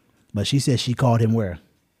 But she said she called him where?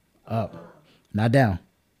 Up. Not down.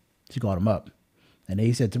 She called him up. And then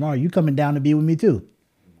he said, tomorrow you coming down to be with me too.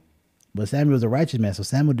 But Samuel was a righteous man, so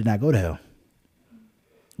Samuel did not go to hell.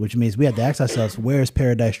 Which means we have to ask ourselves, where is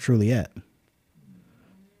paradise truly at?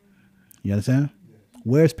 You understand?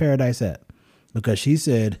 Where's paradise at? Because she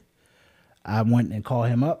said, I went and called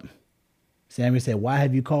him up. Samuel said, why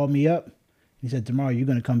have you called me up? He said, tomorrow you're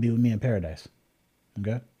going to come be with me in paradise.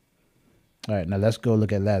 Okay? All right, now let's go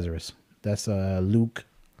look at Lazarus. That's Luke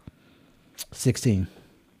 16.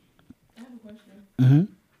 I have a question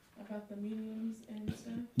Mm-hmm. about the mediums and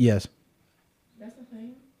stuff. Yes. That's a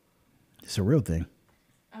thing. It's a real thing.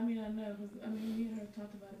 I mean, I know, because me and her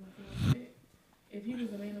talked about it before. But if he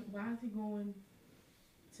was a man, why is he going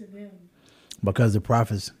to them? Because the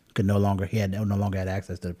prophets could no longer had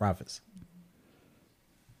access to the prophets.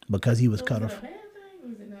 Because he was So cut is off. it a bad thing,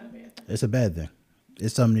 or is it not a bad thing? It's a bad thing.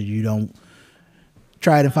 It's something that you don't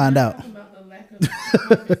try it and find I'm out. talking about the lack of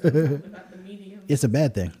harvest, I'm talking about the mediums. It's a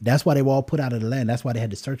bad thing. That's why they were all put out of the land. That's why they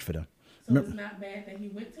had to search for them. So it's not bad that he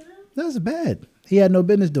went to them? That's bad. He had no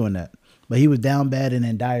business doing that. But he was down bad and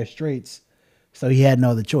in dire straits, so he had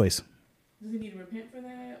no other choice. Does he need to repent for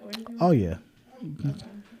that or anything? Oh, like yeah. that? Okay.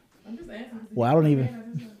 I'm just asking. 'cause Well, I don't he's even- a man,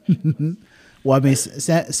 I just want- Well, I mean,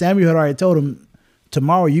 Samuel had already told him,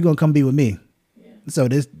 tomorrow you're going to come be with me. Yeah. So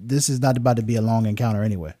this is not about to be a long encounter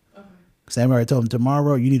anyway. Okay. Samuel already told him,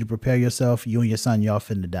 tomorrow you need to prepare yourself. You and your son, y'all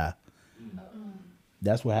finna die.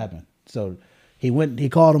 That's what happened. So he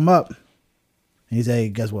called him up. And he said, hey,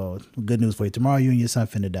 guess what? Good news for you. Tomorrow you and your son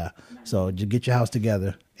finna die. So just get your house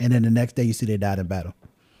together. And then the next day you see they died in battle.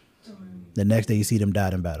 The next day you see them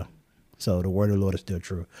died in battle. So the word of the Lord is still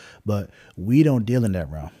true. But we don't deal in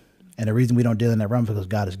that realm. And the reason we don't deal in that realm is because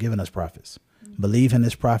God has given us prophets. Believe in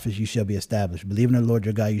his prophets, you shall be established. Believe in the Lord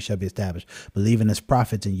your God, you shall be established. Believe in his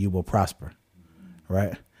prophets and you will prosper.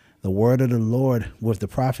 Right? The word of the Lord with the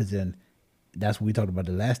prophets, and that's what we talked about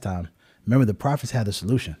the last time. Remember, the prophets had the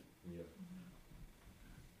solution. Yeah.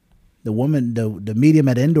 The woman, the medium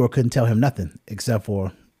at the indoor couldn't tell him nothing except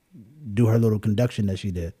for do her little conduction that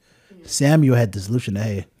she did. Samuel had the solution that,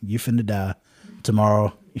 hey, you finna die.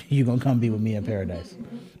 Tomorrow, you're going to come be with me in paradise.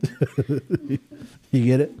 You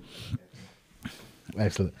get it?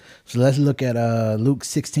 Excellent. So let's look at Luke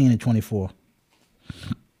 16 and 24.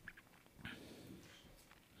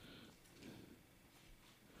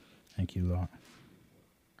 Thank you, Lord.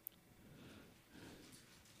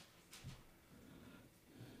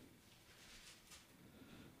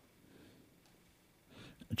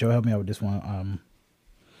 Joe, help me out with this one.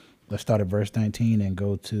 Let's start at verse 19 and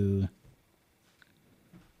go to...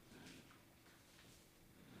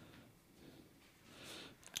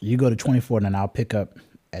 You go to 24 and then I'll pick up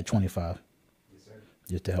at 25. Yes, sir.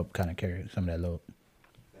 Just to help kind of carry some of that load.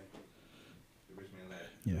 Thank you. The rich man Lazarus.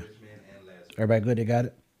 Yeah. The rich man and Lazarus. Everybody good? They got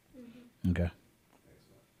it? Okay.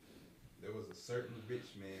 Excellent. There was a certain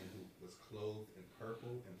rich man who was clothed in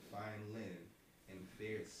purple and fine linen and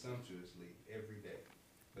fared sumptuously every day.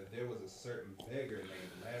 But there was a certain beggar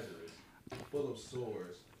named Lazarus, full of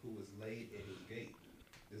sores, who was laid at his gate,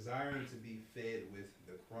 desiring to be fed with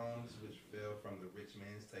the crumbs which fell from the rich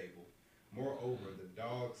man's table. Moreover, the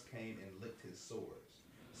dogs came and licked his sores.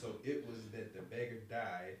 So it was that the beggar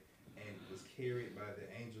died and was carried by the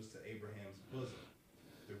angels to Abraham's bosom.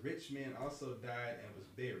 The rich man also died and was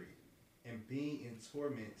buried. And being in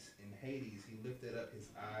torment in Hades, he lifted up his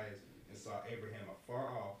eyes and saw Abraham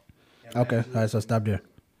afar off. And Okay. Lazarus All right, so stop there.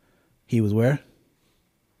 He was where?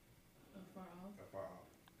 Afar off. afar off.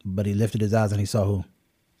 But he lifted his eyes and he saw who?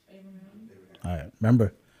 Abraham. All right.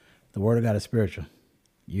 Remember, the word of God is spiritual.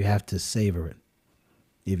 You have to savor it.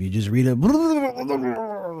 If you just read it,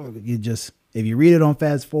 if you read it on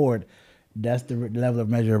fast forward, that's the level of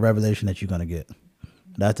measure of revelation that you're going to get.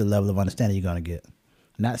 That's the level of understanding you're going to get.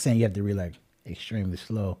 Not saying you have to read like extremely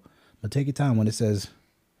slow, but take your time when it says,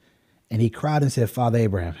 and he cried and said, Father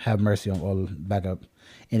Abraham, have mercy on all, back up.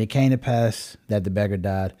 And it came to pass that the beggar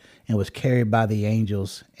died and was carried by the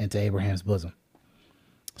angels into Abraham's bosom.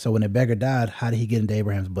 So when the beggar died, how did he get into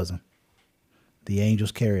Abraham's bosom? The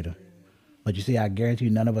angels carried him. But you see, I guarantee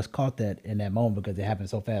you none of us caught that in that moment because it happened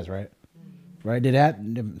so fast, right? Right? Did that?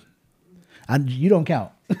 You don't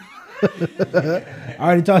count. I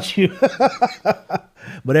already taught you.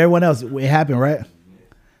 But everyone else, it happened, right?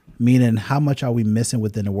 Meaning, how much are we missing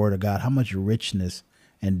within the word of God? How much richness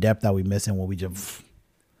and depth are we missing when we just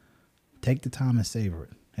take the time and savor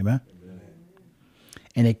it? Amen?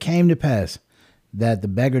 And it came to pass that the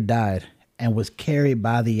beggar died and was carried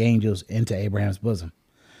by the angels into Abraham's bosom.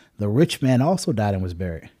 The rich man also died and was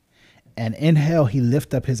buried. And in hell he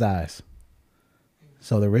lifted up his eyes.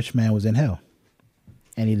 So the rich man was in hell.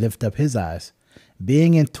 And he lifted up his eyes,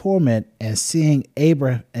 being in torment, and seeth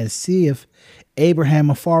Abraham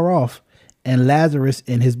afar off, and Lazarus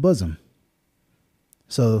in his bosom.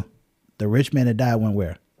 So the rich man that died went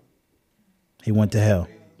where? He went to hell.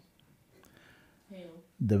 Hell.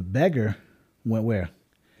 The beggar went where?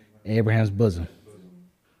 Abraham's bosom.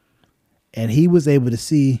 And he was able to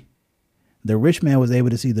see, the rich man was able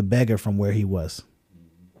to see the beggar from where he was.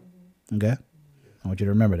 Okay? I want you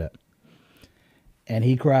to remember that. And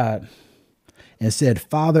he cried and said,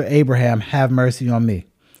 Father Abraham, have mercy on me.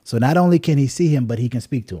 So not only can he see him, but he can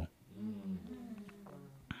speak to him.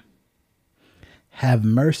 Have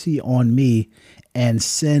mercy on me and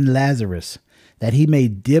send Lazarus, that he may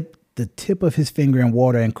dip the tip of his finger in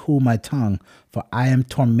water and cool my tongue, for I am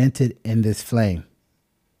tormented in this flame.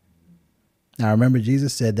 Now remember,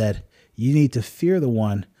 Jesus said that you need to fear the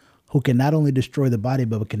one who can not only destroy the body,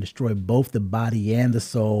 but can destroy both the body and the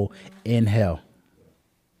soul in hell.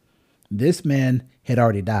 This man had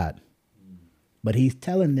already died, but he's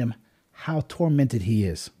telling them how tormented he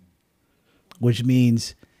is, which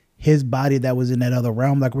means his body that was in that other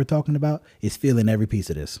realm, like we're talking about, is feeling every piece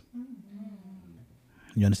of this.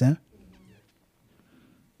 You understand?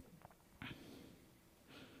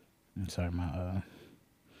 I'm sorry, my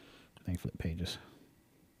thing flipped pages.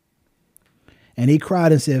 And he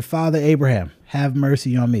cried and said, Father Abraham, have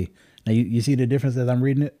mercy on me. Now, you see the difference as I'm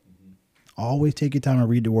reading it? Always take your time and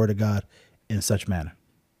read the word of God in such manner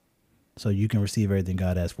so you can receive everything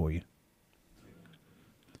God has for you.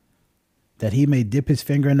 That he may dip his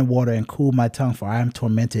finger in the water and cool my tongue, for I am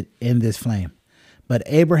tormented in this flame. But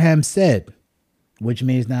Abraham said, which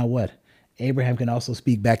means now what? Abraham can also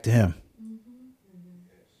speak back to him.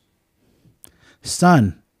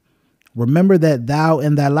 Son, remember that thou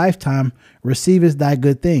in thy lifetime receivest thy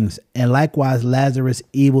good things, and likewise Lazarus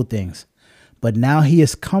evil things. But now he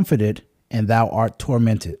is comforted, and thou art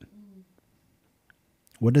tormented.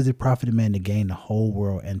 What does it profit a man to gain the whole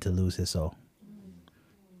world and to lose his soul?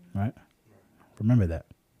 Right? Remember that.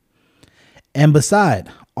 And beside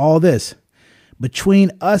all this,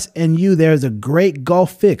 between us and you, there is a great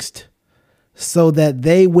gulf fixed, so that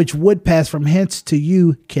they which would pass from hence to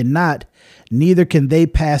you cannot, neither can they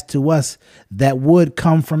pass to us that would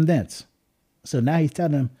come from thence. So now he's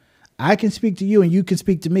telling them, I can speak to you and you can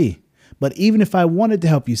speak to me. But even if I wanted to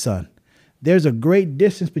help you, son, there's a great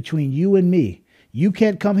distance between you and me. You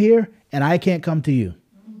can't come here and I can't come to you.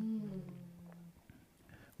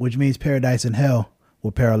 Which means paradise and hell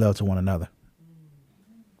were parallel to one another.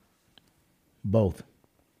 Both.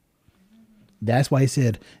 That's why he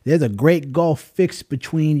said, there's a great gulf fixed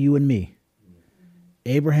between you and me.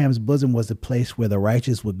 Abraham's bosom was the place where the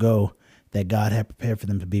righteous would go, that God had prepared for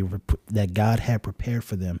them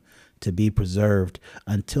to be preserved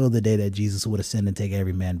until the day that Jesus would ascend and take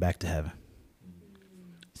every man back to heaven.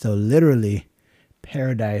 So literally,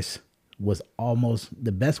 paradise was almost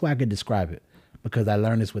the best way I could describe it, because I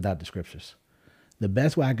learned this without the scriptures. The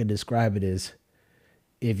best way I could describe it is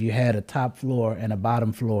if you had a top floor and a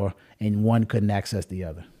bottom floor and one couldn't access the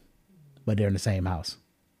other, but they're in the same house.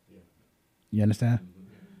 You understand?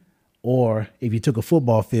 Or if you took a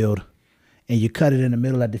football field and you cut it in the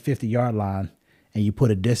middle at the 50-yard line and you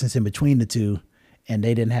put a distance in between the two and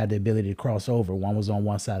they didn't have the ability to cross over, one was on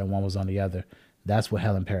one side and one was on the other, that's what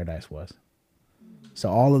hell and paradise was. So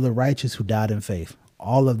all of the righteous who died in faith,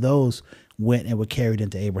 all of those went and were carried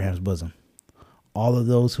into Abraham's bosom. All of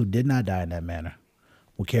those who did not die in that manner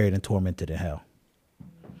were carried and tormented in hell.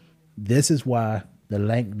 This is why the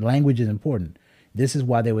language is important. This is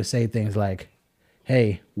why they would say things like,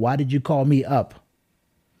 hey, why did you call me up?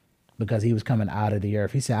 Because he was coming out of the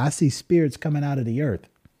earth. He said, I see spirits coming out of the earth.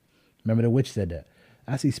 Remember the witch said that.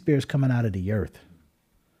 I see spirits coming out of the earth.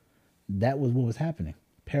 That was what was happening.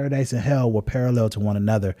 Paradise and hell were parallel to one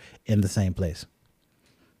another in the same place.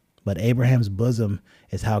 But Abraham's bosom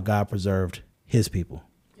is how God preserved his people.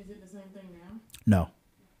 Is it the same thing now? No,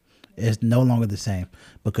 it's no longer the same,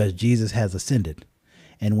 because Jesus has ascended.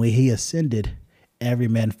 And when he ascended, every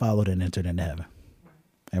man followed and entered into heaven.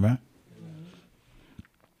 Amen.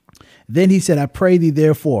 Then he said, I pray thee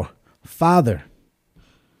therefore, Father.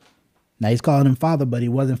 Now he's calling him Father, but he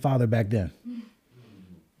wasn't Father back then.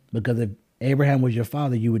 Because if Abraham was your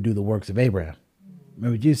father, you would do the works of Abraham.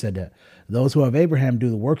 Remember, Jesus said that. Those who have Abraham do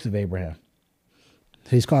the works of Abraham. So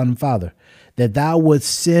he's calling him Father. That thou wouldst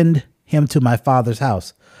send him to my father's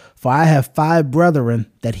house. For I have 5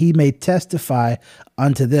 brethren, that he may testify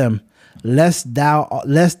unto them, lest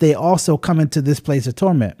they also come into this place of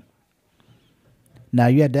torment. Now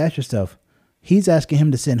you have to ask yourself, he's asking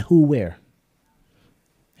him to send who where?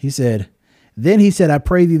 Then he said, I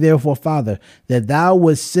pray thee therefore, Father, that thou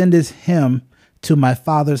wouldst sendest him to my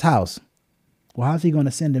father's house. Well, how's he going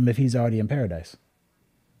to send him if he's already in paradise?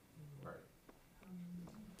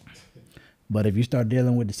 But if you start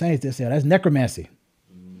dealing with the saints, they'll say, oh, that's necromancy.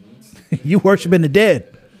 You worshiping the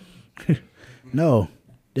dead. No,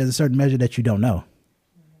 there's a certain measure that you don't know.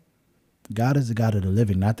 God is the God of the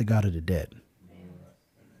living, not the God of the dead.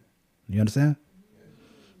 You understand?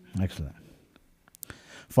 Excellent.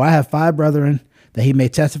 For I have 5 brethren, that he may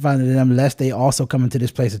testify unto them, lest they also come into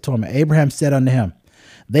this place of torment. Abraham said unto him,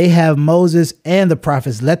 they have Moses and the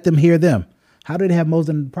prophets, let them hear them. How did they have Moses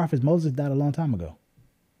and the prophets? Moses died a long time ago.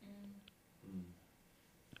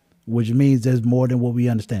 Which means there's more than what we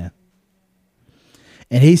understand.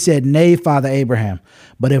 And he said, nay, Father Abraham,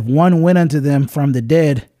 but if one went unto them from the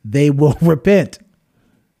dead, they will repent.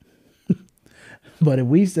 But if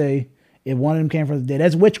we say, if one of them came from the dead,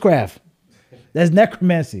 that's witchcraft. That's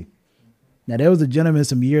necromancy. Now, there was a gentleman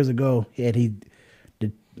some years ago, he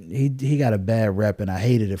got a bad rep, and I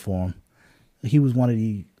hated it for him. He was one of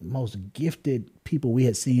the most gifted people we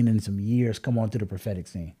had seen in some years come onto the prophetic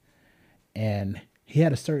scene. And he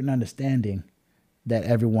had a certain understanding that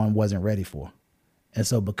everyone wasn't ready for. And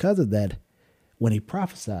so because of that, when he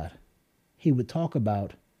prophesied, he would talk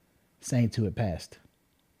about saints who had passed.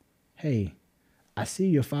 Hey, I see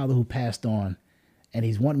your father who passed on, and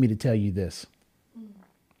he's wanting me to tell you this.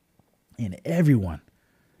 And everyone,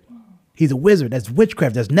 he's a wizard. That's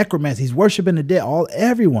witchcraft. That's necromancy. He's worshiping the dead.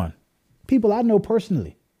 Everyone. People I know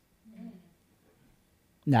personally.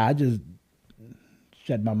 Now, I just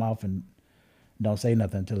shut my mouth and don't say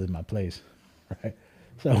nothing until it's my place. Right?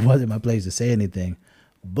 So it wasn't my place to say anything.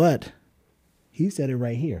 But he said it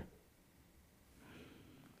right here.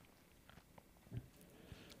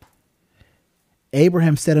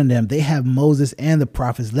 Abraham said unto them, they have Moses and the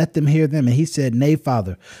prophets, let them hear them. And he said, nay,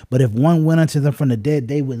 Father, but if one went unto them from the dead,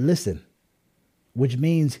 they would listen. Which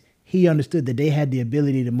means he understood that they had the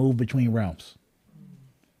ability to move between realms.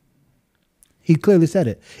 He clearly said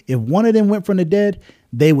it. If one of them went from the dead,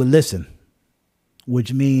 they would listen,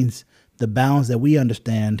 which means the bounds that we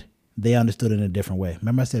understand, they understood in a different way.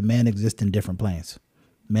 Remember I said man exists in different planes.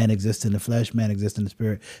 Man exists in the flesh, man exists in the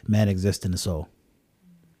spirit, man exists in the soul.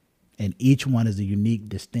 And each one is a unique,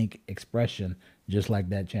 distinct expression, just like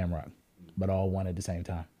that shamrock, but all one at the same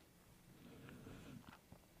time.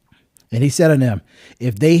 And he said unto them,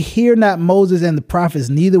 if they hear not Moses and the prophets,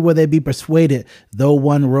 neither will they be persuaded, though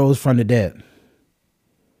one rose from the dead.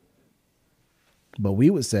 But we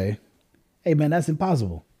would say, hey, man, that's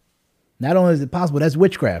impossible. Not only is it possible, that's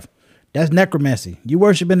witchcraft. That's necromancy. You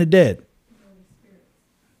worshiping the dead.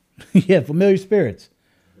 Yeah, familiar spirits.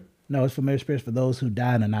 No, it's familiar spirits for those who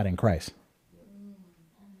died and are not in Christ.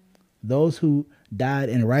 Those who died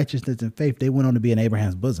in righteousness and faith, they went on to be in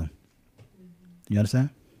Abraham's bosom. You understand?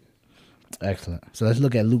 Excellent. So let's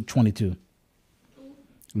look at Luke 22.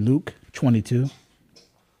 Luke 22.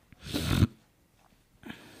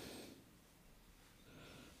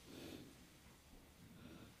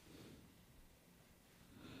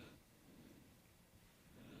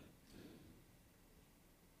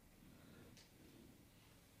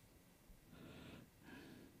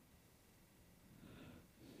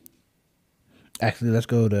 Actually, let's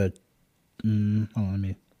go to, hold on, let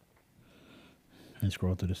me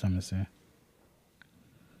scroll through the something to say.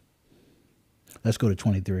 Let's go to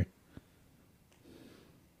 23.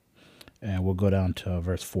 And we'll go down to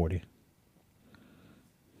verse 40.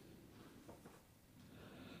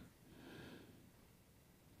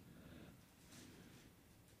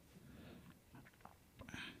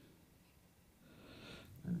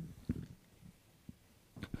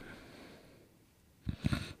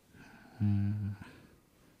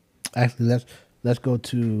 Actually, let's go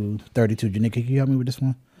to 32. Janika, can you help me with this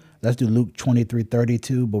one? Let's do Luke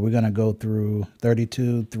 23:32, but we're going to go through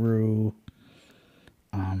 32 through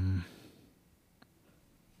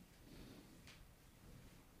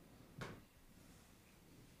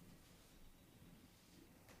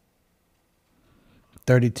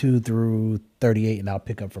 32 through 38, and I'll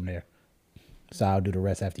pick up from there. So I'll do the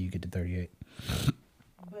rest after you get to 38.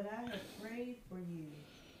 But I have prayed for you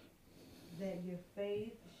that your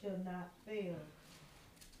faith shall not fail.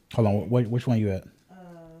 Hold on, which one you at?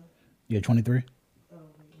 You at 23? Oh,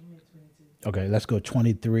 wait, I'm at 22. Okay, let's go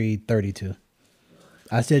 23:32.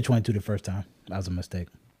 I said 22 the first time. That was a mistake.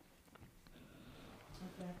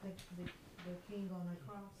 Okay, I think the king on the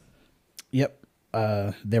cross. Yep.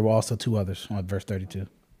 There were also two others on verse 32. There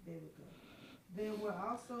we go. There were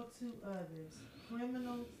also two others,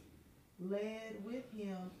 criminals, led with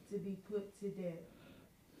him to be put to death.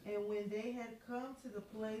 And when they had come to the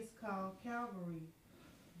place called Calvary,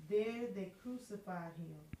 there they crucified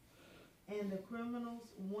him, and the criminals,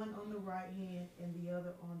 one on the right hand and the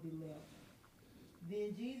other on the left.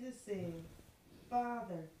 Then Jesus said,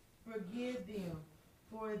 Father, forgive them,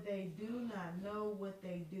 for they do not know what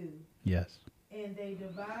they do. Yes. And they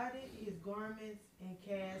divided his garments and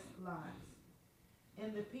cast lots.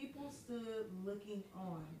 And the people stood looking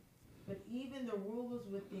on. But even the rulers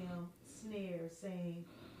with them snared, saying,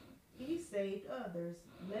 He saved others.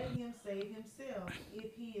 Let him save himself,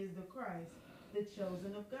 if he is the Christ, the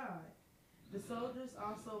chosen of God. The soldiers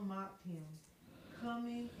also mocked him,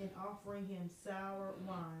 coming and offering him sour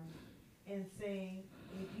wine, and saying,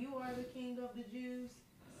 If you are the king of the Jews,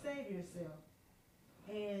 save yourself.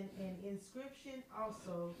 And an inscription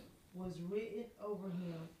also was written over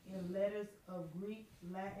him in letters of Greek,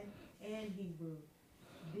 Latin, and Hebrew.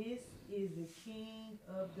 This is the King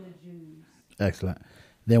of the Jews. Excellent.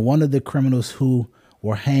 Then one of the criminals who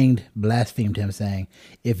were hanged blasphemed him, saying,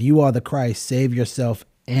 If you are the Christ, save yourself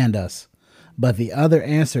and us. But the other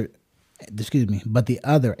answering,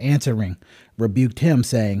 rebuked him,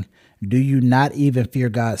 saying, Do you not even fear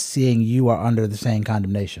God, seeing you are under the same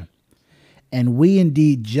condemnation? And we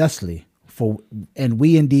indeed justly, for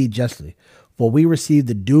we receive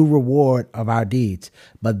the due reward of our deeds,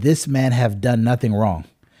 but this man hath done nothing wrong.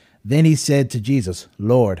 Then he said to Jesus,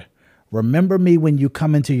 Lord, remember me when you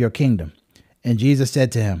come into your kingdom. And Jesus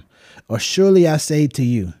said to him, Surely I say to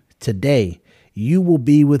you, today you will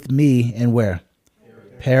be with me in where?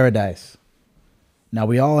 Paradise. Now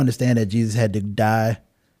we all understand that Jesus had to die.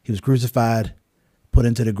 He was crucified, put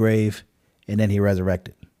into the grave, and then he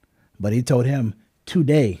resurrected. But he told him,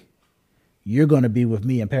 today, you're going to be with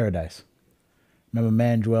me in paradise. Remember,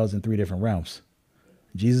 man dwells in 3 different realms.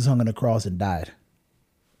 Jesus hung on the cross and died.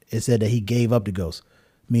 It said that he gave up the ghost,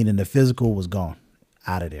 meaning the physical was gone,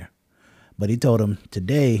 out of there. But he told him,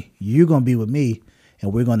 today, you're going to be with me,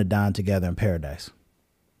 and we're going to dine together in paradise.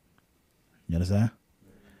 You understand?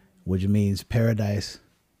 Which means paradise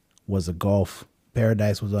was a gulf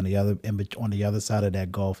Paradise was on the other side of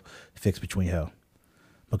that gulf fixed between hell.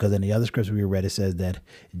 Because in the other scripture we read, it says that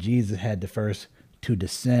Jesus had to first to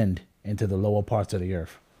descend into the lower parts of the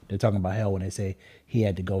earth. They're talking about hell when they say he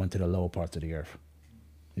had to go into the lower parts of the earth.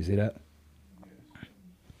 You see that?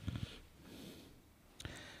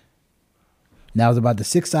 Now it was about the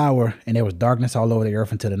 6th hour, and there was darkness all over the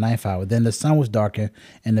earth until the 9th hour. Then the sun was darkened,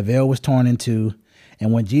 and the veil was torn in two.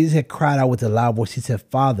 And when Jesus had cried out with a loud voice, he said,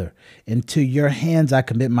 Father, into your hands I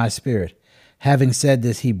commit my spirit. Having said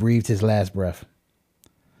this, he breathed his last breath.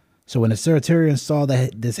 So when the centurion saw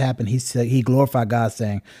that this happened, he glorified God,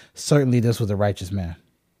 saying, certainly this was a righteous man.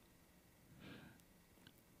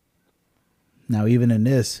 Now, even in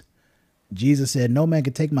this, Jesus said, no man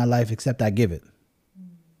can take my life except I give it.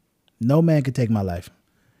 No man can take my life.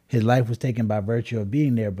 His life was taken by virtue of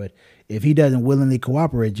being there, but if he doesn't willingly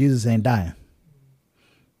cooperate, Jesus ain't dying.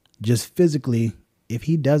 Just physically, if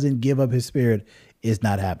he doesn't give up his spirit, it's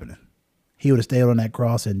not happening. He would have stayed on that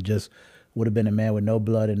cross and just would have been a man with no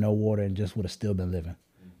blood and no water and just would have still been living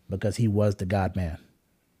because he was the God man.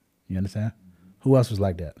 You understand? Who else was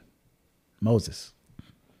like that? Moses.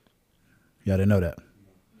 Y'all didn't know that.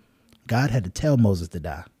 God had to tell Moses to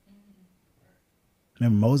die.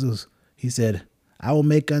 Remember Moses, he said, I will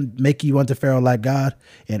make you unto Pharaoh like God,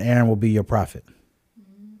 and Aaron will be your prophet.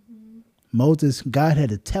 Moses, God had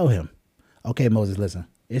to tell him, okay, Moses, listen,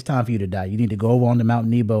 it's time for you to die. You need to go over on the Mount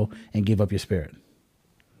Nebo and give up your spirit.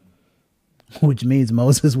 Which means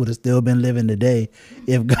Moses would have still been living today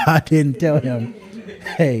if God didn't tell him,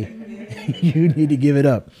 hey, you need to give it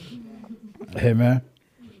up. Hey, man,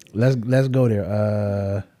 let's go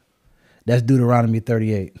there. That's Deuteronomy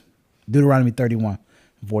 38. Deuteronomy 31,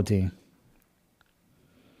 14.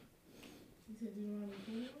 You said Deuteronomy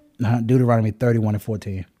 31? Deuteronomy 31 and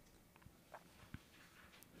 14.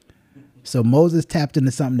 So Moses tapped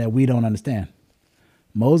into something that we don't understand.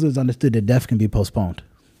 Moses understood that death can be postponed.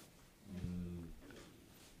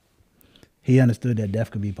 He understood that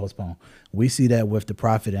death could be postponed. We see that with the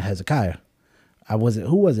prophet and Hezekiah. Who was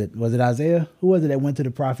it? Was it Isaiah? Who was it that went to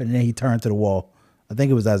the prophet and then he turned to the wall? I think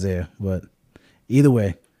it was Isaiah, but either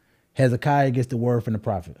way, Hezekiah gets the word from the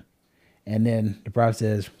prophet. And then the prophet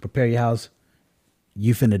says, prepare your house,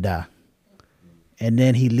 you finna die. And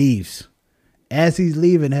then he leaves. As he's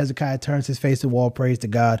leaving, Hezekiah turns his face to the wall, prays to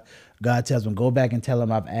God. God tells him, go back and tell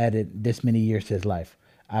him I've added this many years to his life.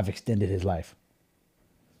 I've extended his life.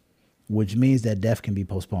 Which means that death can be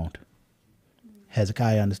postponed.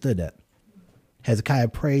 Hezekiah understood that. Hezekiah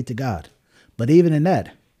prayed to God. But even in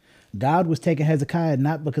that, God was taking Hezekiah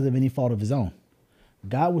not because of any fault of his own.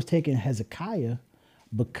 God was taking Hezekiah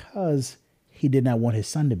because he did not want his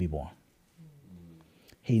son to be born.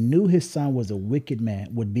 He knew his son was a wicked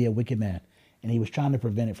man, would be a wicked man, and he was trying to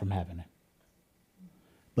prevent it from happening.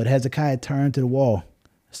 But Hezekiah turned to the wall,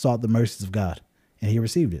 sought the mercies of God, and he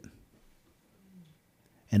received it.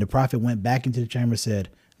 And the prophet went back into the chamber and said,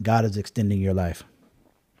 God is extending your life.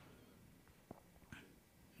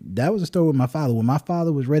 That was the story with my father. When my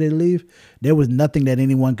father was ready to leave, there was nothing that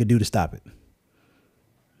anyone could do to stop it.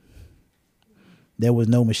 There was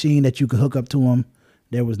no machine that you could hook up to him.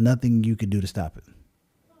 There was nothing you could do to stop it.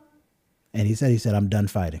 And he said, I'm done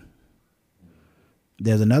fighting.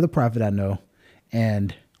 There's another prophet I know,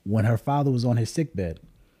 and when her father was on his sickbed,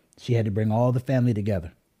 she had to bring all the family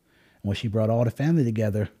together. When she brought all the family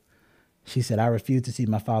together, she said, I refuse to see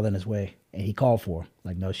my father in his way. And he called for her,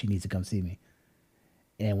 like, no, she needs to come see me.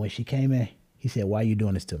 And when she came in, he said, why are you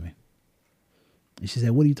doing this to me? And she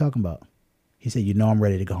said, what are you talking about? He said, you know I'm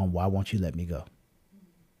ready to go home. Why won't you let me go?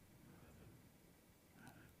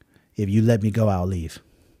 If you let me go, I'll leave.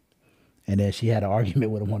 And then she had an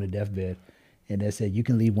argument with him on the deathbed. And they said, you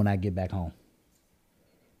can leave when I get back home.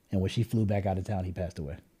 And when she flew back out of town, he passed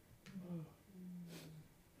away.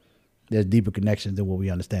 There's deeper connections than what we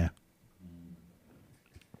understand.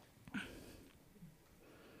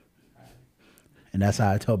 And that's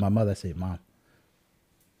how I told my mother, I said, Mom,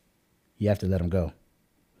 you have to let him go.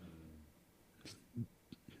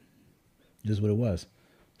 Just what it was.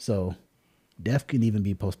 So death can even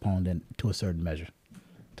be postponed to a certain measure,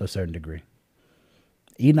 to a certain degree.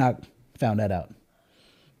 Enoch found that out.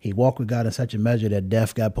 He walked with God in such a measure that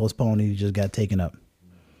death got postponed and he just got taken up.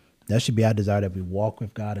 That should be our desire, that we walk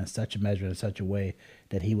with God in such a measure, in such a way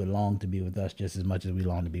that he would long to be with us just as much as we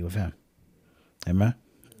long to be with him. Amen?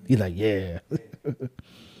 He's like, yeah.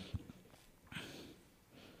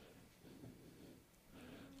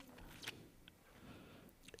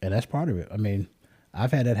 And that's part of it. I mean,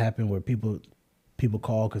 I've had that happen where people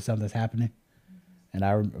call because something's happening. And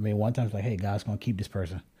I mean, one time it's like, hey, God's going to keep this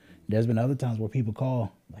person. There's been other times where people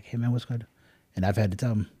call, like, hey, man, what's going on? And I've had to tell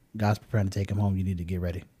them, God's preparing to take him home. You need to get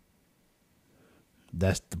ready.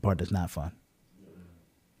 That's the part that's not fun.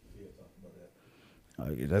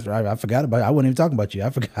 That's right. I forgot about it. I wasn't even talking about you. I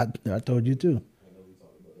forgot. I told you too.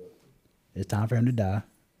 It's time for him to die.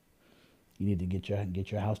 You need to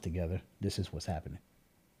get your house together. This is what's happening.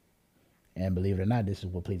 And believe it or not, this is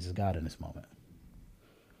what pleases God in this moment.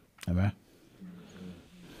 Amen.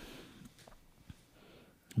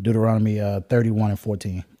 Deuteronomy 31 and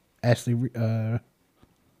 14. Ashley, I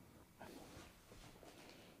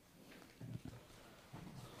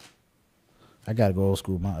gotta go old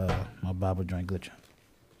school. My Bible joint glitching.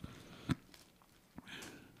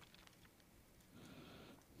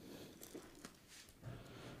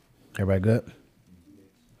 Everybody good?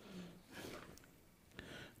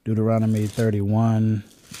 Deuteronomy 31.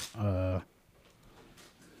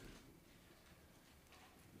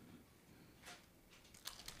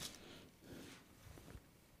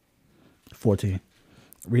 14.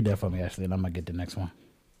 Read that for me, Ashley, and I'm going to get the next one.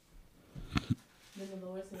 Then the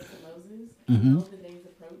Lord said to Moses, Mhm. "Behold, the days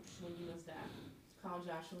approach when you must die. Call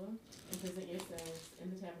Joshua and present yourselves in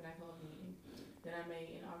the tabernacle of meeting, that I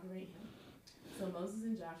may inaugurate him." So Moses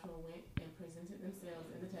and Joshua went and presented themselves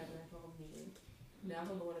in the tabernacle of meeting. Now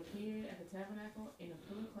the Lord appeared at the tabernacle in a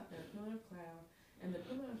pillar of cloud, and the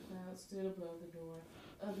pillar of cloud stood above the door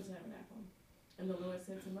of the tabernacle. And the Lord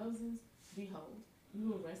said to Moses, "Behold, you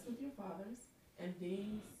will rest with your fathers, and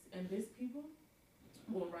this people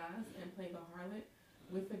will rise and play the harlot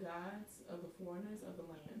with the gods of the foreigners of the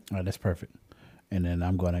land." All right, that's perfect. And then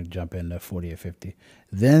I'm going to jump into 40 and 50.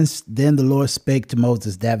 Then the Lord spake to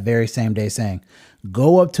Moses that very same day, saying,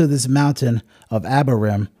 "Go up to this mountain of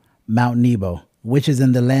Abarim, Mount Nebo, which is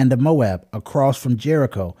in the land of Moab, across from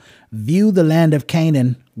Jericho. View the land of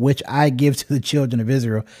Canaan, which I give to the children of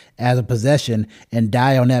Israel as a possession, and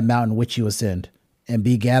die on that mountain which you ascend. And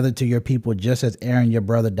be gathered to your people, just as Aaron your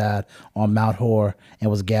brother died on Mount Hor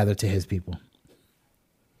and was gathered to his people."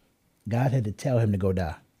 God had to tell him to go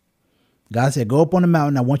die. God said, "Go up on the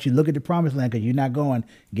mountain. I want you to look at the promised land, because you're not going.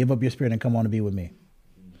 Give up your spirit and come on and be with me."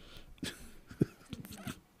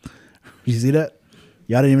 You see that?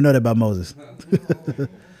 Y'all didn't even know that about Moses.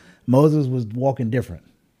 Moses was walking different.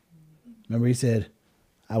 Remember, he said,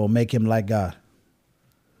 "I will make him like God."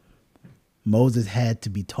 Moses had to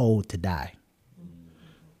be told to die,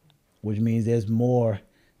 which means there's more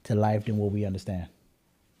to life than what we understand.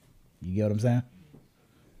 You get what I'm saying?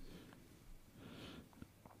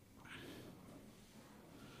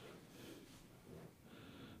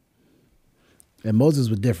 And Moses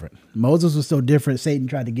was different. Moses was so different, Satan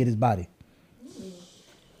tried to get his body.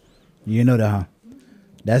 You know that, huh?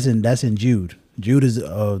 That's in Jude. Jude is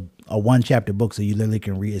a one chapter book, so you literally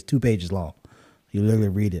can read. It's 2 pages long. You literally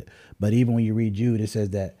read it. But even when you read Jude, it says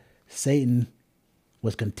that Satan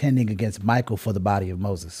was contending against Michael for the body of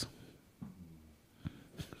Moses.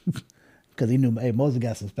 Because he knew, hey, Moses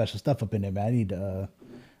got some special stuff up in there, man.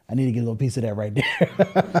 I need to get a little piece of that right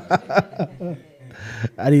there.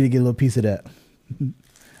 I need to get a little piece of that.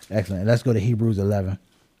 Excellent. Let's go to Hebrews 11.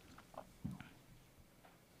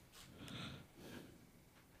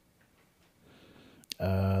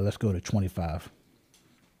 Let's go to 25.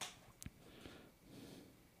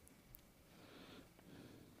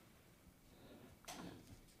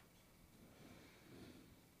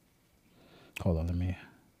 Hold on,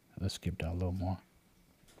 let's skip down a little more.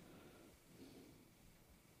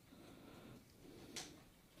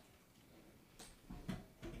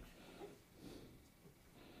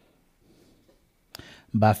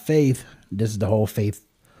 By faith, this is the whole faith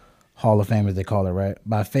Hall of Fame, as they call it, right?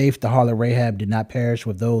 By faith, the harlot Rahab did not perish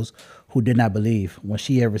with those who did not believe, when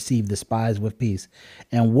she had received the spies with peace.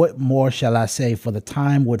 And what more shall I say? For the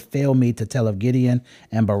time would fail me to tell of Gideon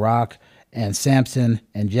and Barak and Samson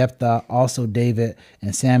and Jephthah, also David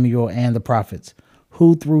and Samuel and the prophets,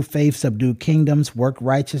 who through faith subdued kingdoms, worked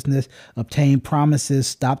righteousness, obtained promises,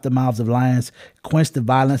 stopped the mouths of lions, quenched the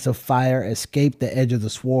violence of fire, escaped the edge of the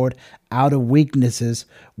sword, out of weaknesses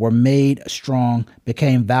were made strong,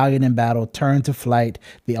 became valiant in battle, turned to flight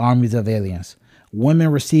the armies of aliens. Women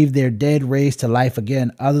received their dead raised to life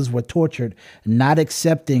again. Others were tortured, not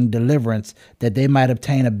accepting deliverance that they might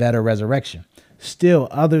obtain a better resurrection. Still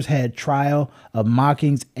others had trial of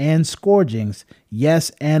mockings and scourgings, yes,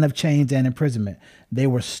 and of chains and imprisonment. They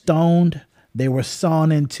were stoned, they were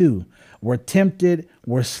sawn in two, were tempted,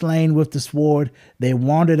 were slain with the sword. They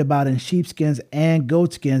wandered about in sheepskins and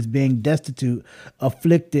goatskins, being destitute,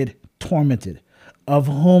 afflicted, tormented, of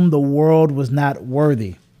whom the world was not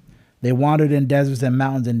worthy. They wandered in deserts and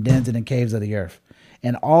mountains and dens and in caves of the earth.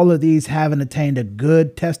 And all of these, having attained a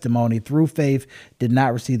good testimony through faith, did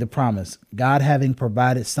not receive the promise, God having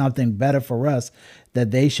provided something better for us, that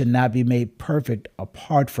they should not be made perfect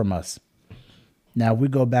apart from us. Now, if we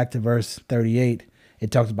go back to verse 38, it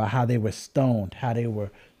talks about how they were stoned, how they were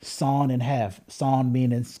sawn in half. Sawn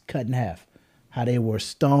meaning cut in half. How they were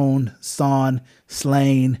stoned, sawn,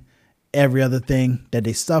 slain, every other thing that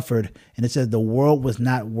they suffered. And it says the world was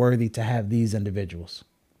not worthy to have these individuals.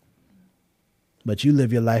 But you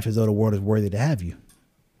live your life as though the world is worthy to have you.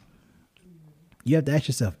 You have to ask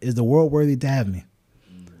yourself, is the world worthy to have me?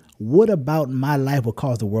 What about my life would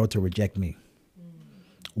cause the world to reject me?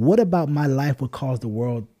 What about my life would cause the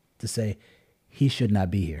world to say, he should not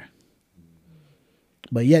be here?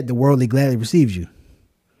 But yet the world gladly receives you.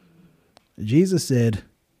 Jesus said,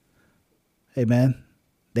 hey man,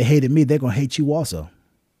 they hated me, they're going to hate you also.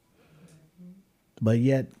 But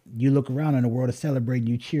yet you look around and the world is celebrating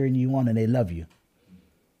you, cheering you on, and they love you.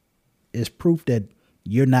 It's proof that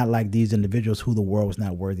you're not like these individuals who the world was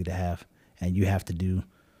not worthy to have. And you have to do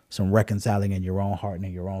some reconciling in your own heart and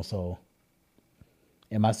in your own soul.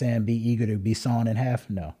 Am I saying be eager to be sawn in half?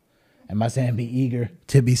 No. Am I saying be eager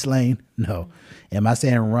to be slain? No. Am I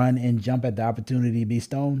saying run and jump at the opportunity to be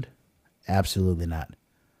stoned? Absolutely not.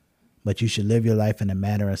 But you should live your life in a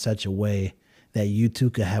manner in such a way that you too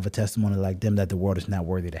could have a testimony like them, that the world is not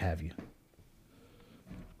worthy to have you.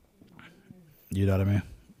 You know what I mean?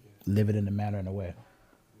 Live it in a manner and a way.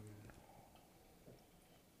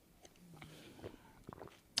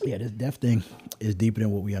 Yeah, this death thing is deeper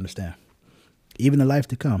than what we understand. Even the life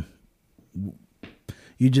to come.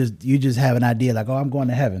 You just have an idea like, oh, I'm going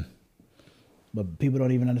to heaven. But people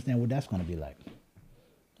don't even understand what that's going to be like.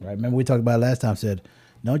 Right? Remember we talked about it last time, said,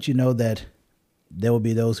 don't you know that there will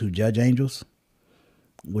be those who judge angels?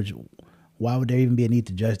 Why would there even be a need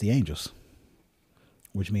to judge the angels?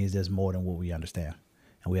 Which means there's more than what we understand.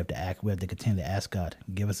 And we have to continue to ask God,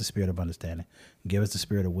 give us the spirit of understanding. Give us the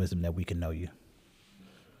spirit of wisdom that we can know you.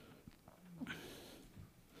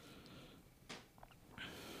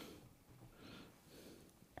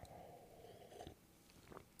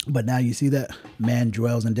 But now you see that man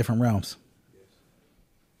dwells in different realms.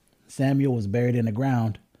 Samuel was buried in the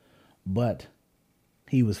ground, but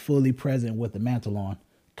he was fully present with the mantle on,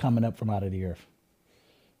 coming up from out of the earth.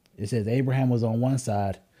 It says Abraham was on one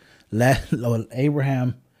side.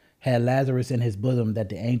 Abraham had Lazarus in his bosom that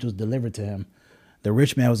the angels delivered to him. The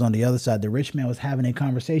rich man was on the other side. The rich man was having a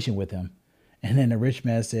conversation with him. And then the rich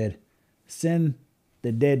man said, send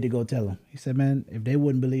the dead to go tell him. He said, man, if they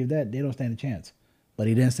wouldn't believe that, they don't stand a chance. But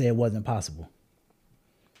he didn't say it wasn't possible.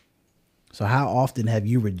 So how often have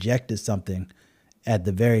you rejected something at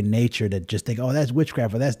the very nature that just think, oh, that's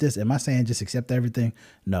witchcraft or that's this? Am I saying just accept everything?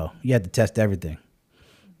 No, you have to test everything.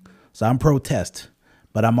 So I'm pro-test,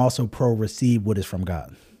 but I'm also pro-receive what is from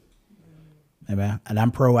God. Amen. And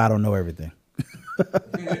I'm pro I don't know everything.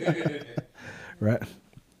 Right?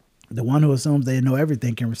 The one who assumes they know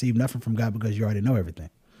everything can receive nothing from God because you already know everything.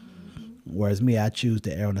 Whereas me, I choose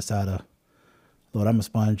to err on the side of, Lord, I'm a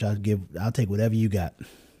sponge. I'll take whatever you got.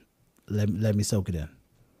 Let me soak it in.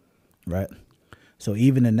 Right? So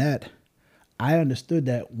even in that, I understood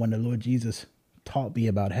that when the Lord Jesus taught me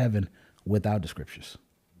about heaven without the scriptures.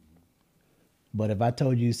 But if I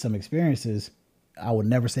told you some experiences, I would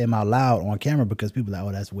never say them out loud on camera because people are like,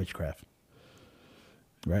 oh, that's witchcraft.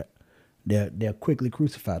 Right? They'll quickly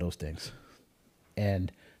crucify those things.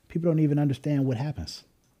 And people don't even understand what happens.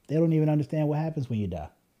 They don't even understand what happens when you die.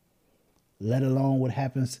 Let alone what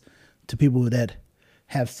happens to people that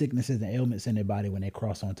have sicknesses and ailments in their body when they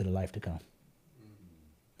cross on to the life to come.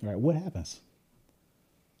 Right? What happens?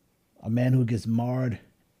 A man who gets marred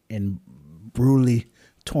and brutally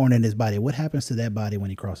torn in his body. What happens to that body when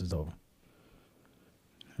he crosses over?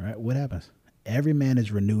 Right? What happens? Every man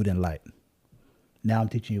is renewed in light. Now I'm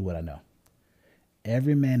teaching you what I know.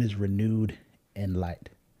 Every man is renewed in light.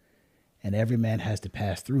 And every man has to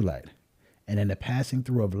pass through light. And in the passing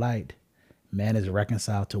through of light, man is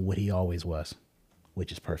reconciled to what he always was,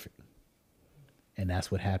 which is perfect. And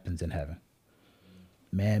that's what happens in heaven.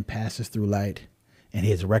 Man passes through light and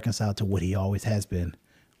he is reconciled to what he always has been,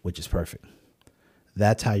 which is perfect.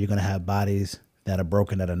 That's how you're going to have bodies that are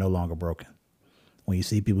broken that are no longer broken. When you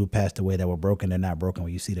see people who passed away that were broken, they're not broken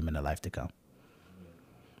when you see them in the life to come.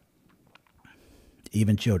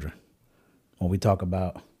 Even children. When we talk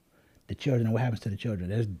about the children and what happens to the children,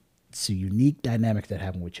 there's some unique dynamics that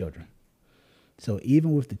happen with children. So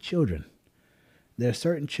even with the children, there are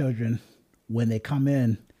certain children, when they come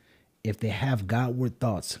in, if they have Godward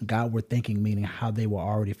thoughts, Godward thinking, meaning how they were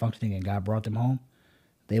already functioning and God brought them home,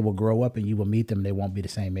 they will grow up and you will meet them. They won't be the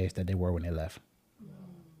same age that they were when they left.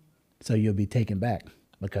 So you'll be taken back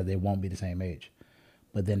because they won't be the same age.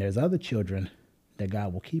 But then there's other children that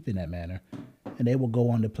God will keep in that manner, and they will go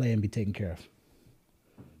on to play and be taken care of.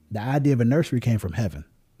 The idea of a nursery came from heaven.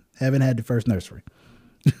 Heaven had the first nursery.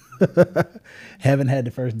 Heaven had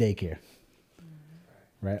the first daycare.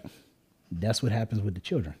 Right? That's what happens with the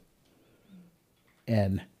children.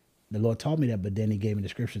 And the Lord taught me that, but then he gave me the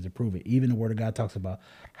scriptures to prove it. Even the word of God talks about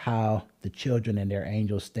how the children and their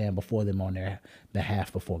angels stand before them on their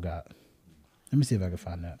behalf before God. Let me see if I can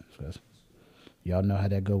find that. Because y'all know how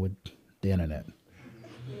that go with the internet.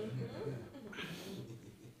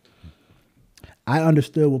 I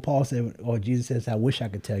understood what Paul said, or Jesus says, I wish I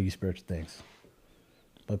could tell you spiritual things.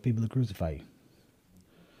 But people will crucify you.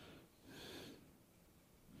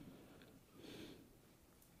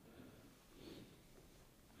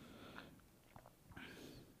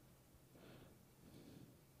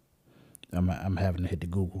 I'm having to hit the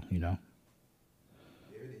Google, you know.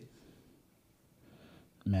 There it is.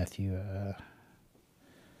 Matthew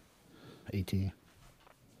 18.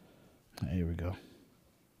 Here we go.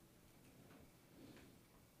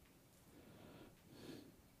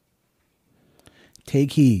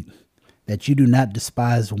 Take heed that you do not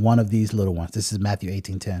despise one of these little ones. This is Matthew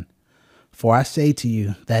 18:10. For I say to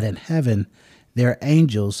you that in heaven their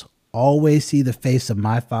angels always see the face of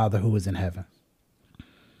my Father who is in heaven.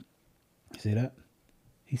 See that?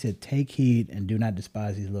 He said, take heed and do not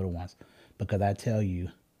despise these little ones, because I tell you,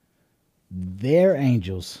 their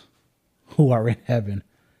angels who are in heaven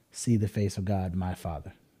see the face of God, my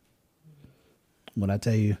Father. When I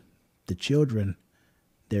tell you, the children,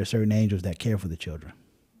 there are certain angels that care for the children.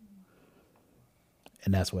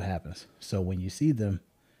 And that's what happens. So when you see them,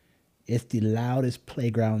 it's the loudest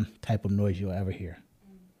playground type of noise you'll ever hear.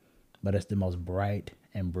 But it's the most bright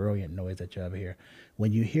and brilliant noise that you'll ever hear.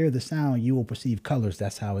 When you hear the sound, you will perceive colors.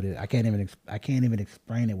 That's how it is. I can't even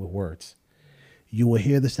explain it with words. You will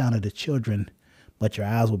hear the sound of the children, but your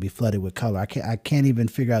eyes will be flooded with color. I can't even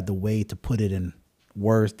figure out the way to put it in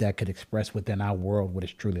words that could express within our world what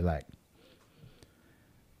it's truly like.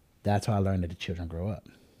 That's how I learned that the children grow up.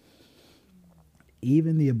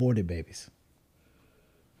 Even the aborted babies.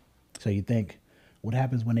 So you think, what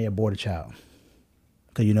happens when they abort a child?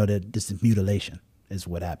 Because you know that this is mutilation is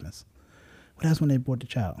what happens. What happens when they abort the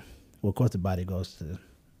child? Well, of course, the body goes to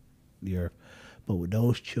the earth. But with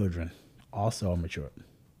those children, also are mature.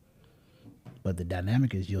 But the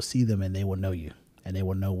dynamic is you'll see them and they will know you. And they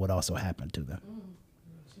will know what also happened to them.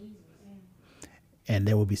 And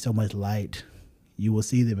there will be so much light. You will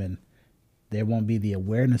see them and there won't be the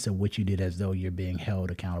awareness of what you did as though you're being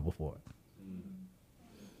held accountable for it.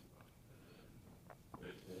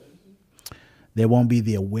 There won't be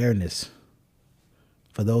the awareness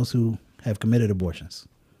for those who have committed abortions.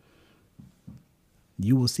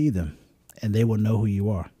 You will see them, and they will know who you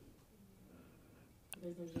are.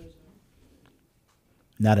 There's no judgment.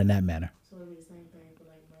 Not in that manner. So it'll be the same thing for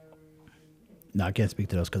like murderers and No, I can't speak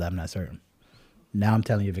to those because I'm not certain. Now I'm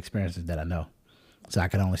telling you of experiences that I know. So I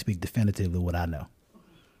can only speak definitively what I know.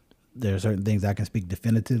 There are certain things I can speak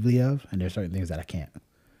definitively of, and there are certain things that I can't.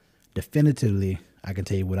 Definitively, I can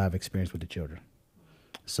tell you what I've experienced with the children.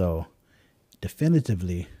 So,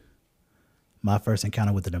 definitively, my first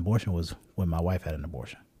encounter with an abortion was when my wife had an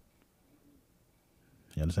abortion.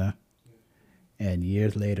 You understand? And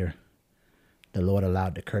years later, the Lord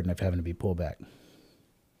allowed the curtain of heaven to be pulled back.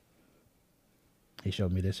 He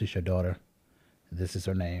showed me, this is your daughter, this is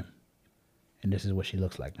her name, and this is what she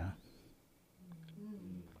looks like now.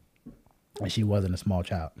 And she wasn't a small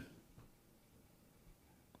child.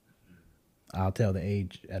 I'll tell the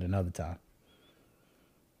age at another time.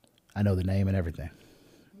 I know the name and everything.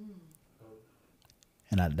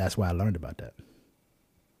 And that's why I learned about that.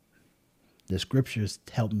 The scriptures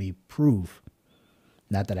help me prove,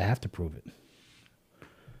 not that I have to prove it.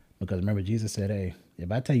 Because remember, Jesus said, hey,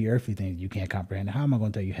 if I tell you earthly things you can't comprehend, how am I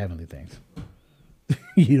going to tell you heavenly things?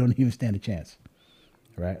 You don't even stand a chance,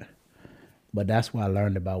 right? But that's why I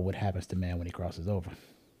learned about what happens to man when he crosses over.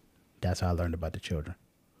 That's how I learned about the children.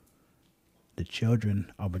 The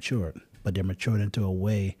children are matured, but they're matured into a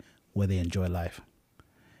way where they enjoy life.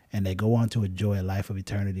 And they go on to enjoy a life of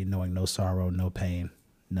eternity, knowing no sorrow, no pain,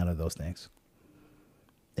 none of those things.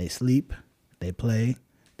 They sleep, they play,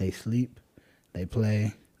 they sleep, they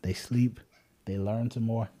play, they sleep, they learn some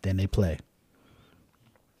more, then they play.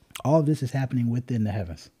 All of this is happening within the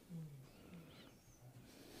heavens.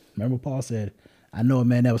 Remember Paul said, I know a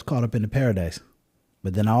man that was caught up in the paradise,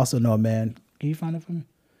 but then I also know a man, can you find it for me?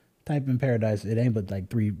 Type in paradise, it ain't but like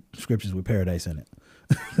 3 scriptures with paradise in it.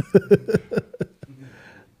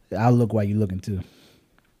 I'll look while you're looking too.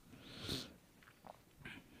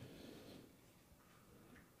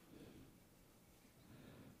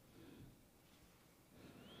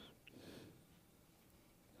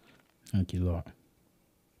 Thank you, Lord.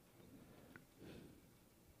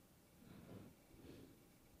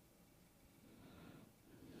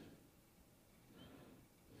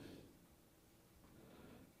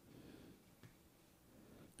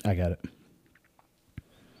 I got it.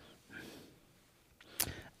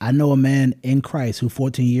 I know a man in Christ who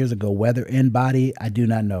 14 years ago, whether in body, I do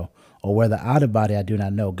not know, or whether out of body, I do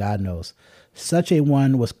not know, God knows. Such a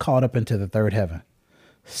one was caught up into the third heaven.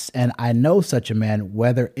 And I know such a man,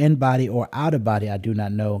 whether in body or out of body, I do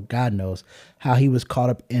not know, God knows, how he was caught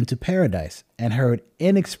up into paradise and heard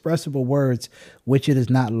inexpressible words which it is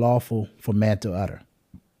not lawful for man to utter.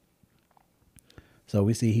 So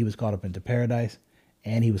we see he was caught up into paradise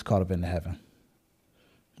and he was caught up into heaven.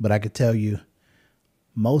 But I could tell you,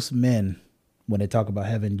 most men, when they talk about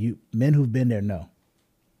heaven, men who've been there know.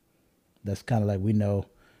 That's kind of like we know.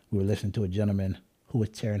 We were listening to a gentleman who was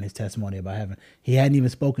sharing his testimony about heaven. He hadn't even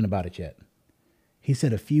spoken about it yet. He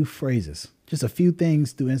said a few phrases, just a few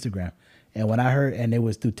things through Instagram. And when I heard, and it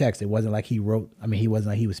was through text, it wasn't like he wrote, he wasn't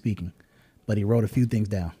like he was speaking, but he wrote a few things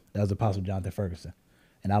down. That was Apostle Jonathan Ferguson.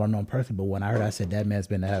 And I don't know him personally, but when I heard, I said, that man's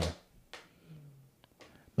been to heaven.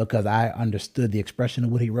 Because I understood the expression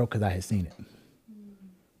of what he wrote because I had seen it.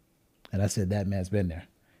 And I said, that man's been there.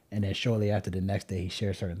 And then shortly after, the next day, he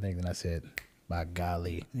shared certain things. And I said, by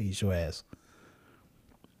golly, he sure has.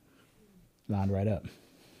 Lined right up.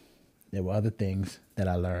 There were other things that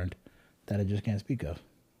I learned that I just can't speak of.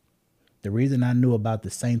 The reason I knew about the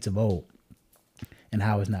saints of old and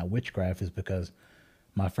how it's not witchcraft is because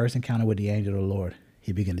my first encounter with the angel of the Lord,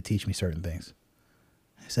 he began to teach me certain things.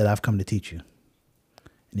 He said, I've come to teach you.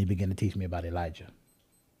 And he began to teach me about Elijah.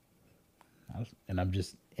 And I'm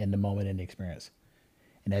just in the moment, in the experience.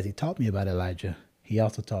 And as he taught me about Elijah, he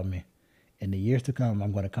also taught me, in the years to come,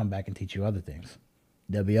 I'm going to come back and teach you other things.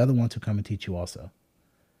 There'll be other ones who come and teach you also.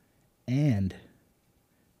 And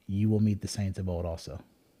you will meet the saints of old also.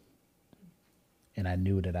 And I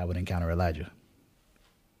knew that I would encounter Elijah.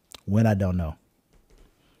 When, I don't know.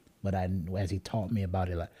 But as he taught me about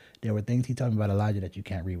Elijah, there were things he taught me about Elijah that you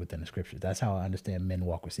can't read within the scriptures. That's how I understand men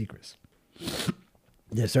walk with secrets.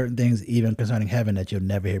 There's certain things, even concerning heaven, that you'll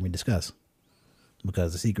never hear me discuss.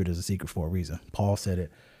 Because the secret is a secret for a reason. Paul said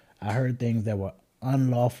it. I heard things that were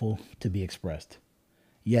unlawful to be expressed.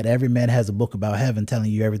 Yet every man has a book about heaven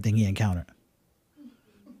telling you everything he encountered.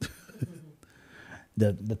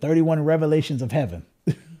 the 31 revelations of heaven.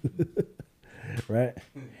 Right?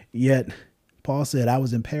 Yet Paul said, I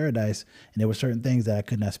was in paradise and there were certain things that I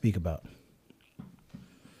could not speak about.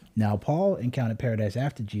 Now, Paul encountered paradise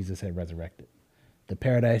after Jesus had resurrected. The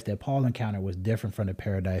paradise that Paul encountered was different from the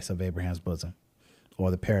paradise of Abraham's bosom,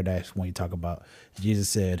 or the paradise when you talk about Jesus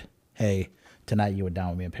said, hey, tonight you were down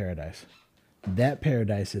with me in paradise. That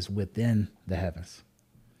paradise is within the heavens.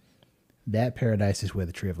 That paradise is where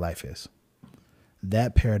the tree of life is.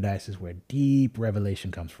 That paradise is where deep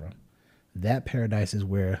revelation comes from. That paradise is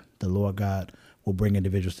where the Lord God will bring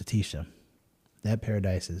individuals to teach them. That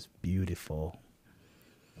paradise is beautiful.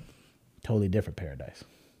 Totally different paradise.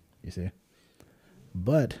 You see?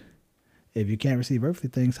 But if you can't receive earthly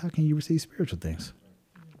things, how can you receive spiritual things?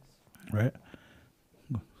 Right?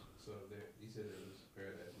 So you said there was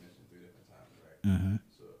paradise mentioned 3 different times, right? Mm-hmm.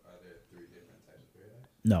 So are there 3 different types of paradise?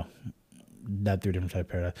 No, not 3 different types of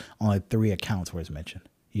paradise. Only 3 accounts where it's mentioned.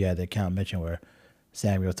 You had the account mentioned where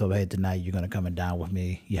Samuel told, hey, tonight you're going to come and dine with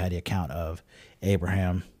me. You had the account of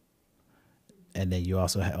Abraham. And then you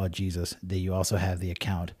also have, or Jesus. Then you also have the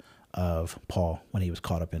account of Paul when he was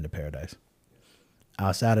caught up into paradise.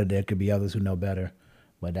 Outside of there could be others who know better,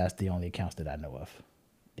 but that's the only accounts that I know of.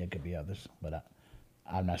 There could be others, but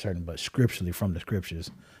I'm not certain. But scripturally, from the scriptures,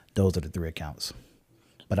 those are the 3 accounts.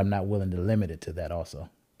 But I'm not willing to limit it to that also,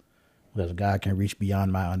 because God can reach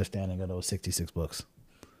beyond my understanding of those 66 books.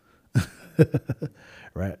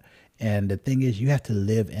 Right? And the thing is, you have to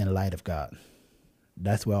live in light of God.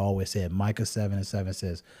 That's what I always said. Micah 7:7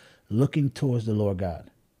 says, looking towards the Lord God.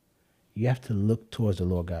 You have to look towards the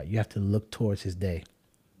Lord God. You have to look towards his day.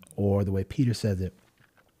 Or the way Peter says it,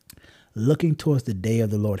 looking towards the day of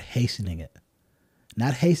the Lord, hastening it.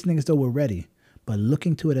 Not hastening as though we're ready, but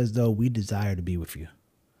looking to it as though we desire to be with you.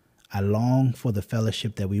 I long for the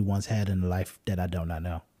fellowship that we once had in a life that I do not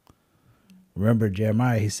know. Remember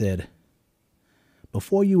Jeremiah, he said,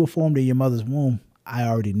 before you were formed in your mother's womb, I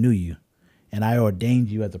already knew you, and I ordained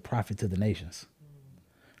you as a prophet to the nations.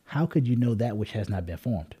 How could you know that which has not been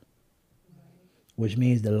formed? Which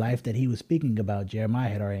means the life that he was speaking about, Jeremiah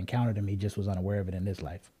had already encountered him. He just was unaware of it in this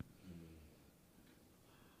life.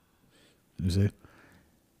 You see?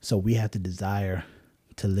 So we have to desire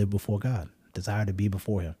to live before God, desire to be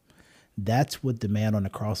before him. That's what the man on the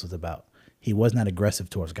cross was about. He was not aggressive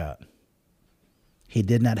towards God. He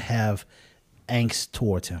did not have angst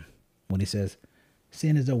towards him when he says,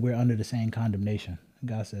 seeing as though we're under the same condemnation.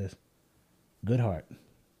 God says, good heart,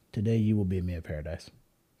 today you will be with me in paradise.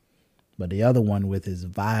 But the other one with his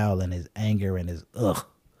vile and his anger and his ugh,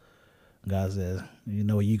 God says, you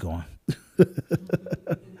know where you going.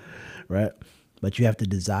 Right? But you have to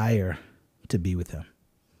desire to be with him.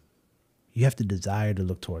 You have to desire to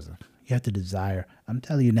look towards him. You have to desire. I'm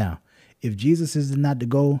telling you now, if Jesus is not the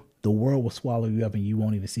goal, the world will swallow you up and you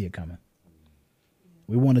won't even see it coming.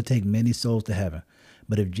 We want to take many souls to heaven.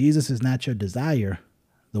 But if Jesus is not your desire,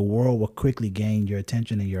 the world will quickly gain your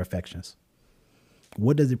attention and your affections.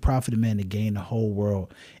 What does it profit a man to gain the whole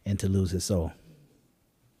world and to lose his soul?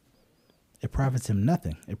 It profits him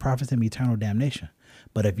nothing. It profits him eternal damnation.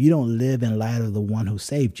 But if you don't live in light of the one who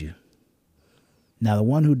saved you, now the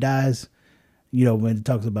one who dies, you know, when it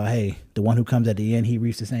talks about, hey, the one who comes at the end, he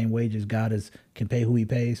reaps the same wages God can pay who he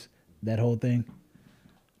pays, that whole thing.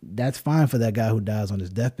 That's fine for that guy who dies on his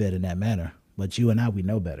deathbed in that manner. But you and I, we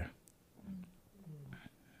know better.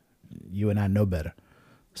 You and I know better.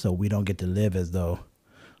 So we don't get to live as though,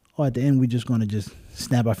 oh, at the end, we're just going to just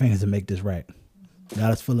snap our fingers and make this right.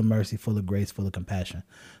 God is full of mercy, full of grace, full of compassion.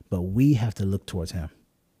 But we have to look towards him.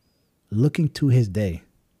 Looking to his day.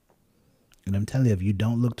 And I'm telling you, if you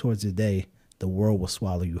don't look towards his day, the world will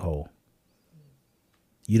swallow you whole.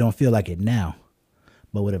 You don't feel like it now.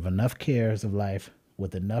 But with enough cares of life,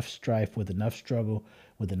 with enough strife, with enough struggle,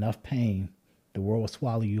 with enough pain, the world will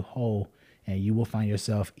swallow you whole, and you will find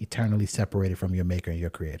yourself eternally separated from your maker and your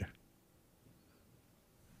creator.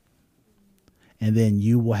 And then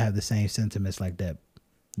you will have the same sentiments like that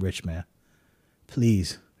rich man.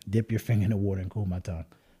 Please dip your finger in the water and cool my tongue,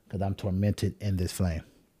 because I'm tormented in this flame.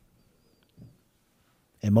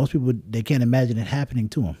 And most people, they can't imagine it happening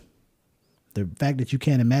to them. The fact that you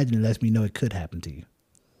can't imagine it lets me know it could happen to you.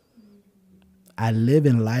 I live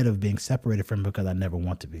in light of being separated from him because I never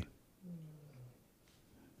want to be.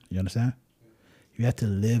 You understand? You have to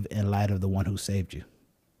live in light of the one who saved you.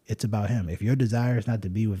 It's about him. If your desire is not to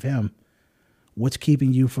be with him, what's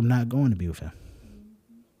keeping you from not going to be with him?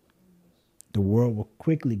 The world will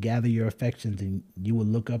quickly gather your affections, and you will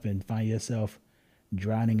look up and find yourself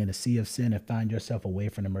drowning in a sea of sin and find yourself away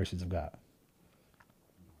from the mercies of God.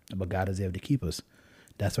 But God is able to keep us.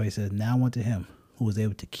 That's why he says, now unto him who is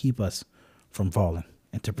able to keep us from falling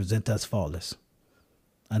and to present us faultless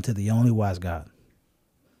unto the only wise God.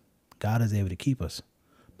 God is able to keep us,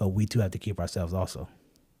 but we too have to keep ourselves also.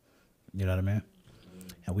 You know what I mean?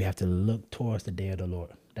 And we have to look towards the day of the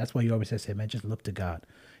Lord. That's why you always say, man, just look to God.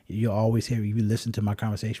 You always hear, you listen to my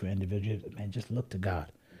conversation with individuals, man, just look to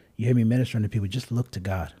God. You hear me ministering to people, just look to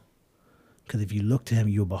God. Because if you look to him,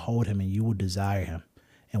 you'll behold him and you will desire him.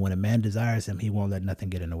 And when a man desires him, he won't let nothing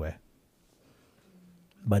get in the way.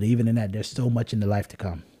 But even in that, there's so much in the life to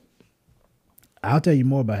come. I'll tell you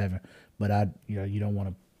more about heaven, but you don't want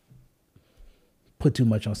to put too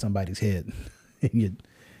much on somebody's head and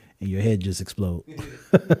your head just explode.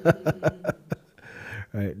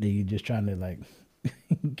 Right? Then you're just trying to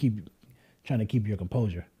keep your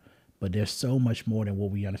composure. But there's so much more than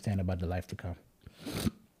what we understand about the life to come.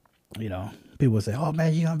 You know, people say, oh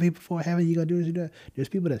man, you're going to be before heaven, you're going to do this, you do that. There's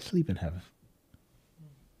people that sleep in heaven.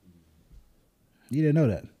 You didn't know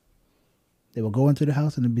that. They will go into the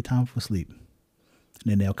house and it'll be time for sleep.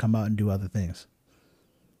 And then they'll come out and do other things.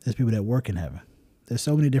 There's people that work in heaven. There's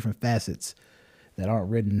so many different facets that aren't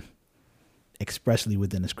written expressly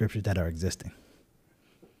within the scriptures that are existing.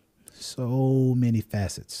 So many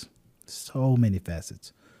facets. So many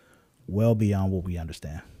facets. Well beyond what we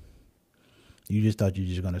understand. You just thought you were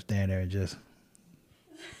just going to stand there and just...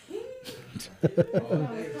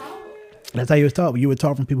 That's how you was taught. You were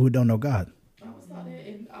taught from people who don't know God. I was taught that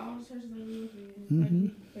in all the churches that we went to.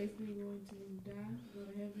 Like, we basically going to die, go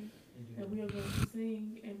to heaven, and we are going to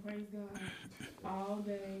sing and praise God all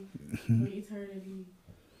day for eternity.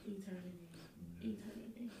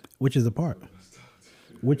 Which is a part.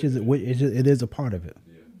 It is a part of it.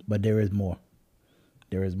 But there is more.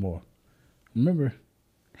 There is more. Remember,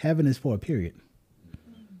 heaven is for a period.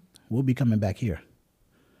 We'll be coming back here.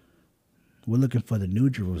 We're looking for the new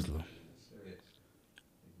Jerusalem.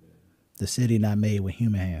 The city not made with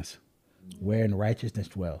human hands, wherein righteousness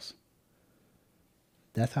dwells.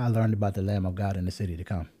 That's how I learned about the Lamb of God in the city to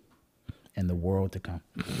come and the world to come.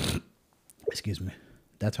 Excuse me.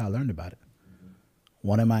 That's how I learned about it.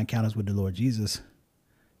 One of my encounters with the Lord Jesus,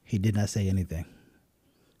 he did not say anything.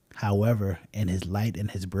 However, in his light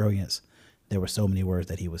and his brilliance, there were so many words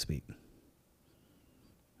that he would speak.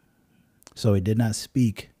 So he did not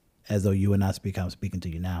speak as though you and I speak, I'm speaking to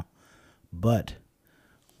you now. But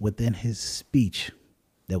within his speech,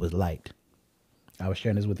 there was light. I was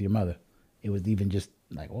sharing this with your mother. It was even just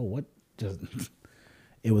like, oh, what? Just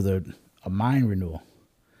it was a mind renewal.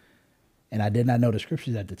 And I did not know the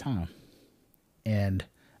scriptures at the time. And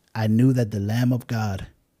I knew that the Lamb of God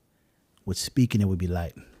would speak and it would be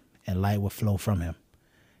light. And light would flow from him.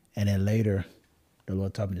 And then later, the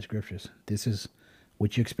Lord taught me the scriptures. This is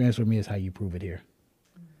what you experience with me is how you prove it here.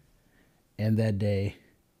 And that day,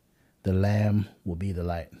 the Lamb will be the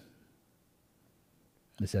light.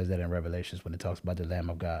 It says that in Revelations when it talks about the Lamb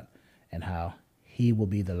of God and how he will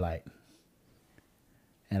be the light.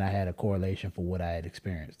 And I had a correlation for what I had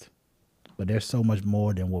experienced. But there's so much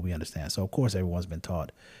more than what we understand. So, of course, everyone's been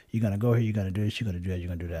taught, you're going to go here, you're going to do this, you're going to do that, you're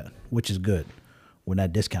going to do that, which is good. We're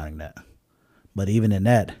not discounting that. But even in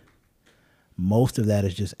that, most of that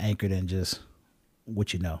is just anchored in just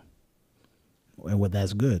what you know. And what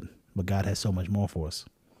that's good. But God has so much more for us.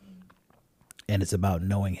 And it's about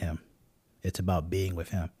knowing him. It's about being with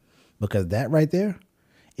him. Because that right there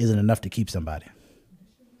isn't enough to keep somebody.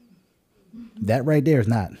 That right there is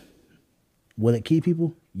not. Will it keep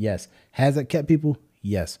people? Yes. Has it kept people?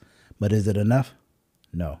 Yes. But is it enough?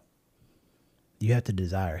 No. You have to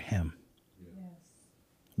desire him. Yes.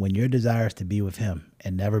 When your desire is to be with him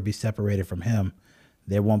and never be separated from him,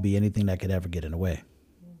 there won't be anything that could ever get in the way.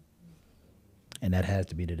 And that has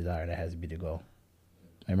to be the desire. That has to be the goal.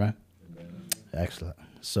 Amen? Amen. Excellent.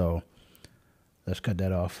 So let's cut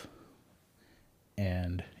that off.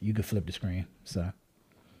 And you can flip the screen. So,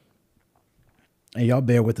 and y'all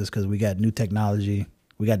bear with us because we got new technology.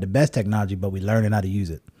 We got the best technology, but we're learning how to use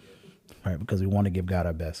it. Right? Because we want to give God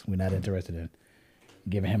our best. We're not interested in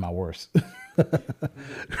giving him our worst.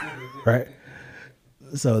 Right?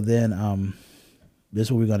 So then this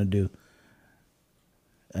is what we're going to do.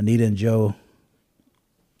 Anita and Joe,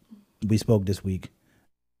 we spoke this week.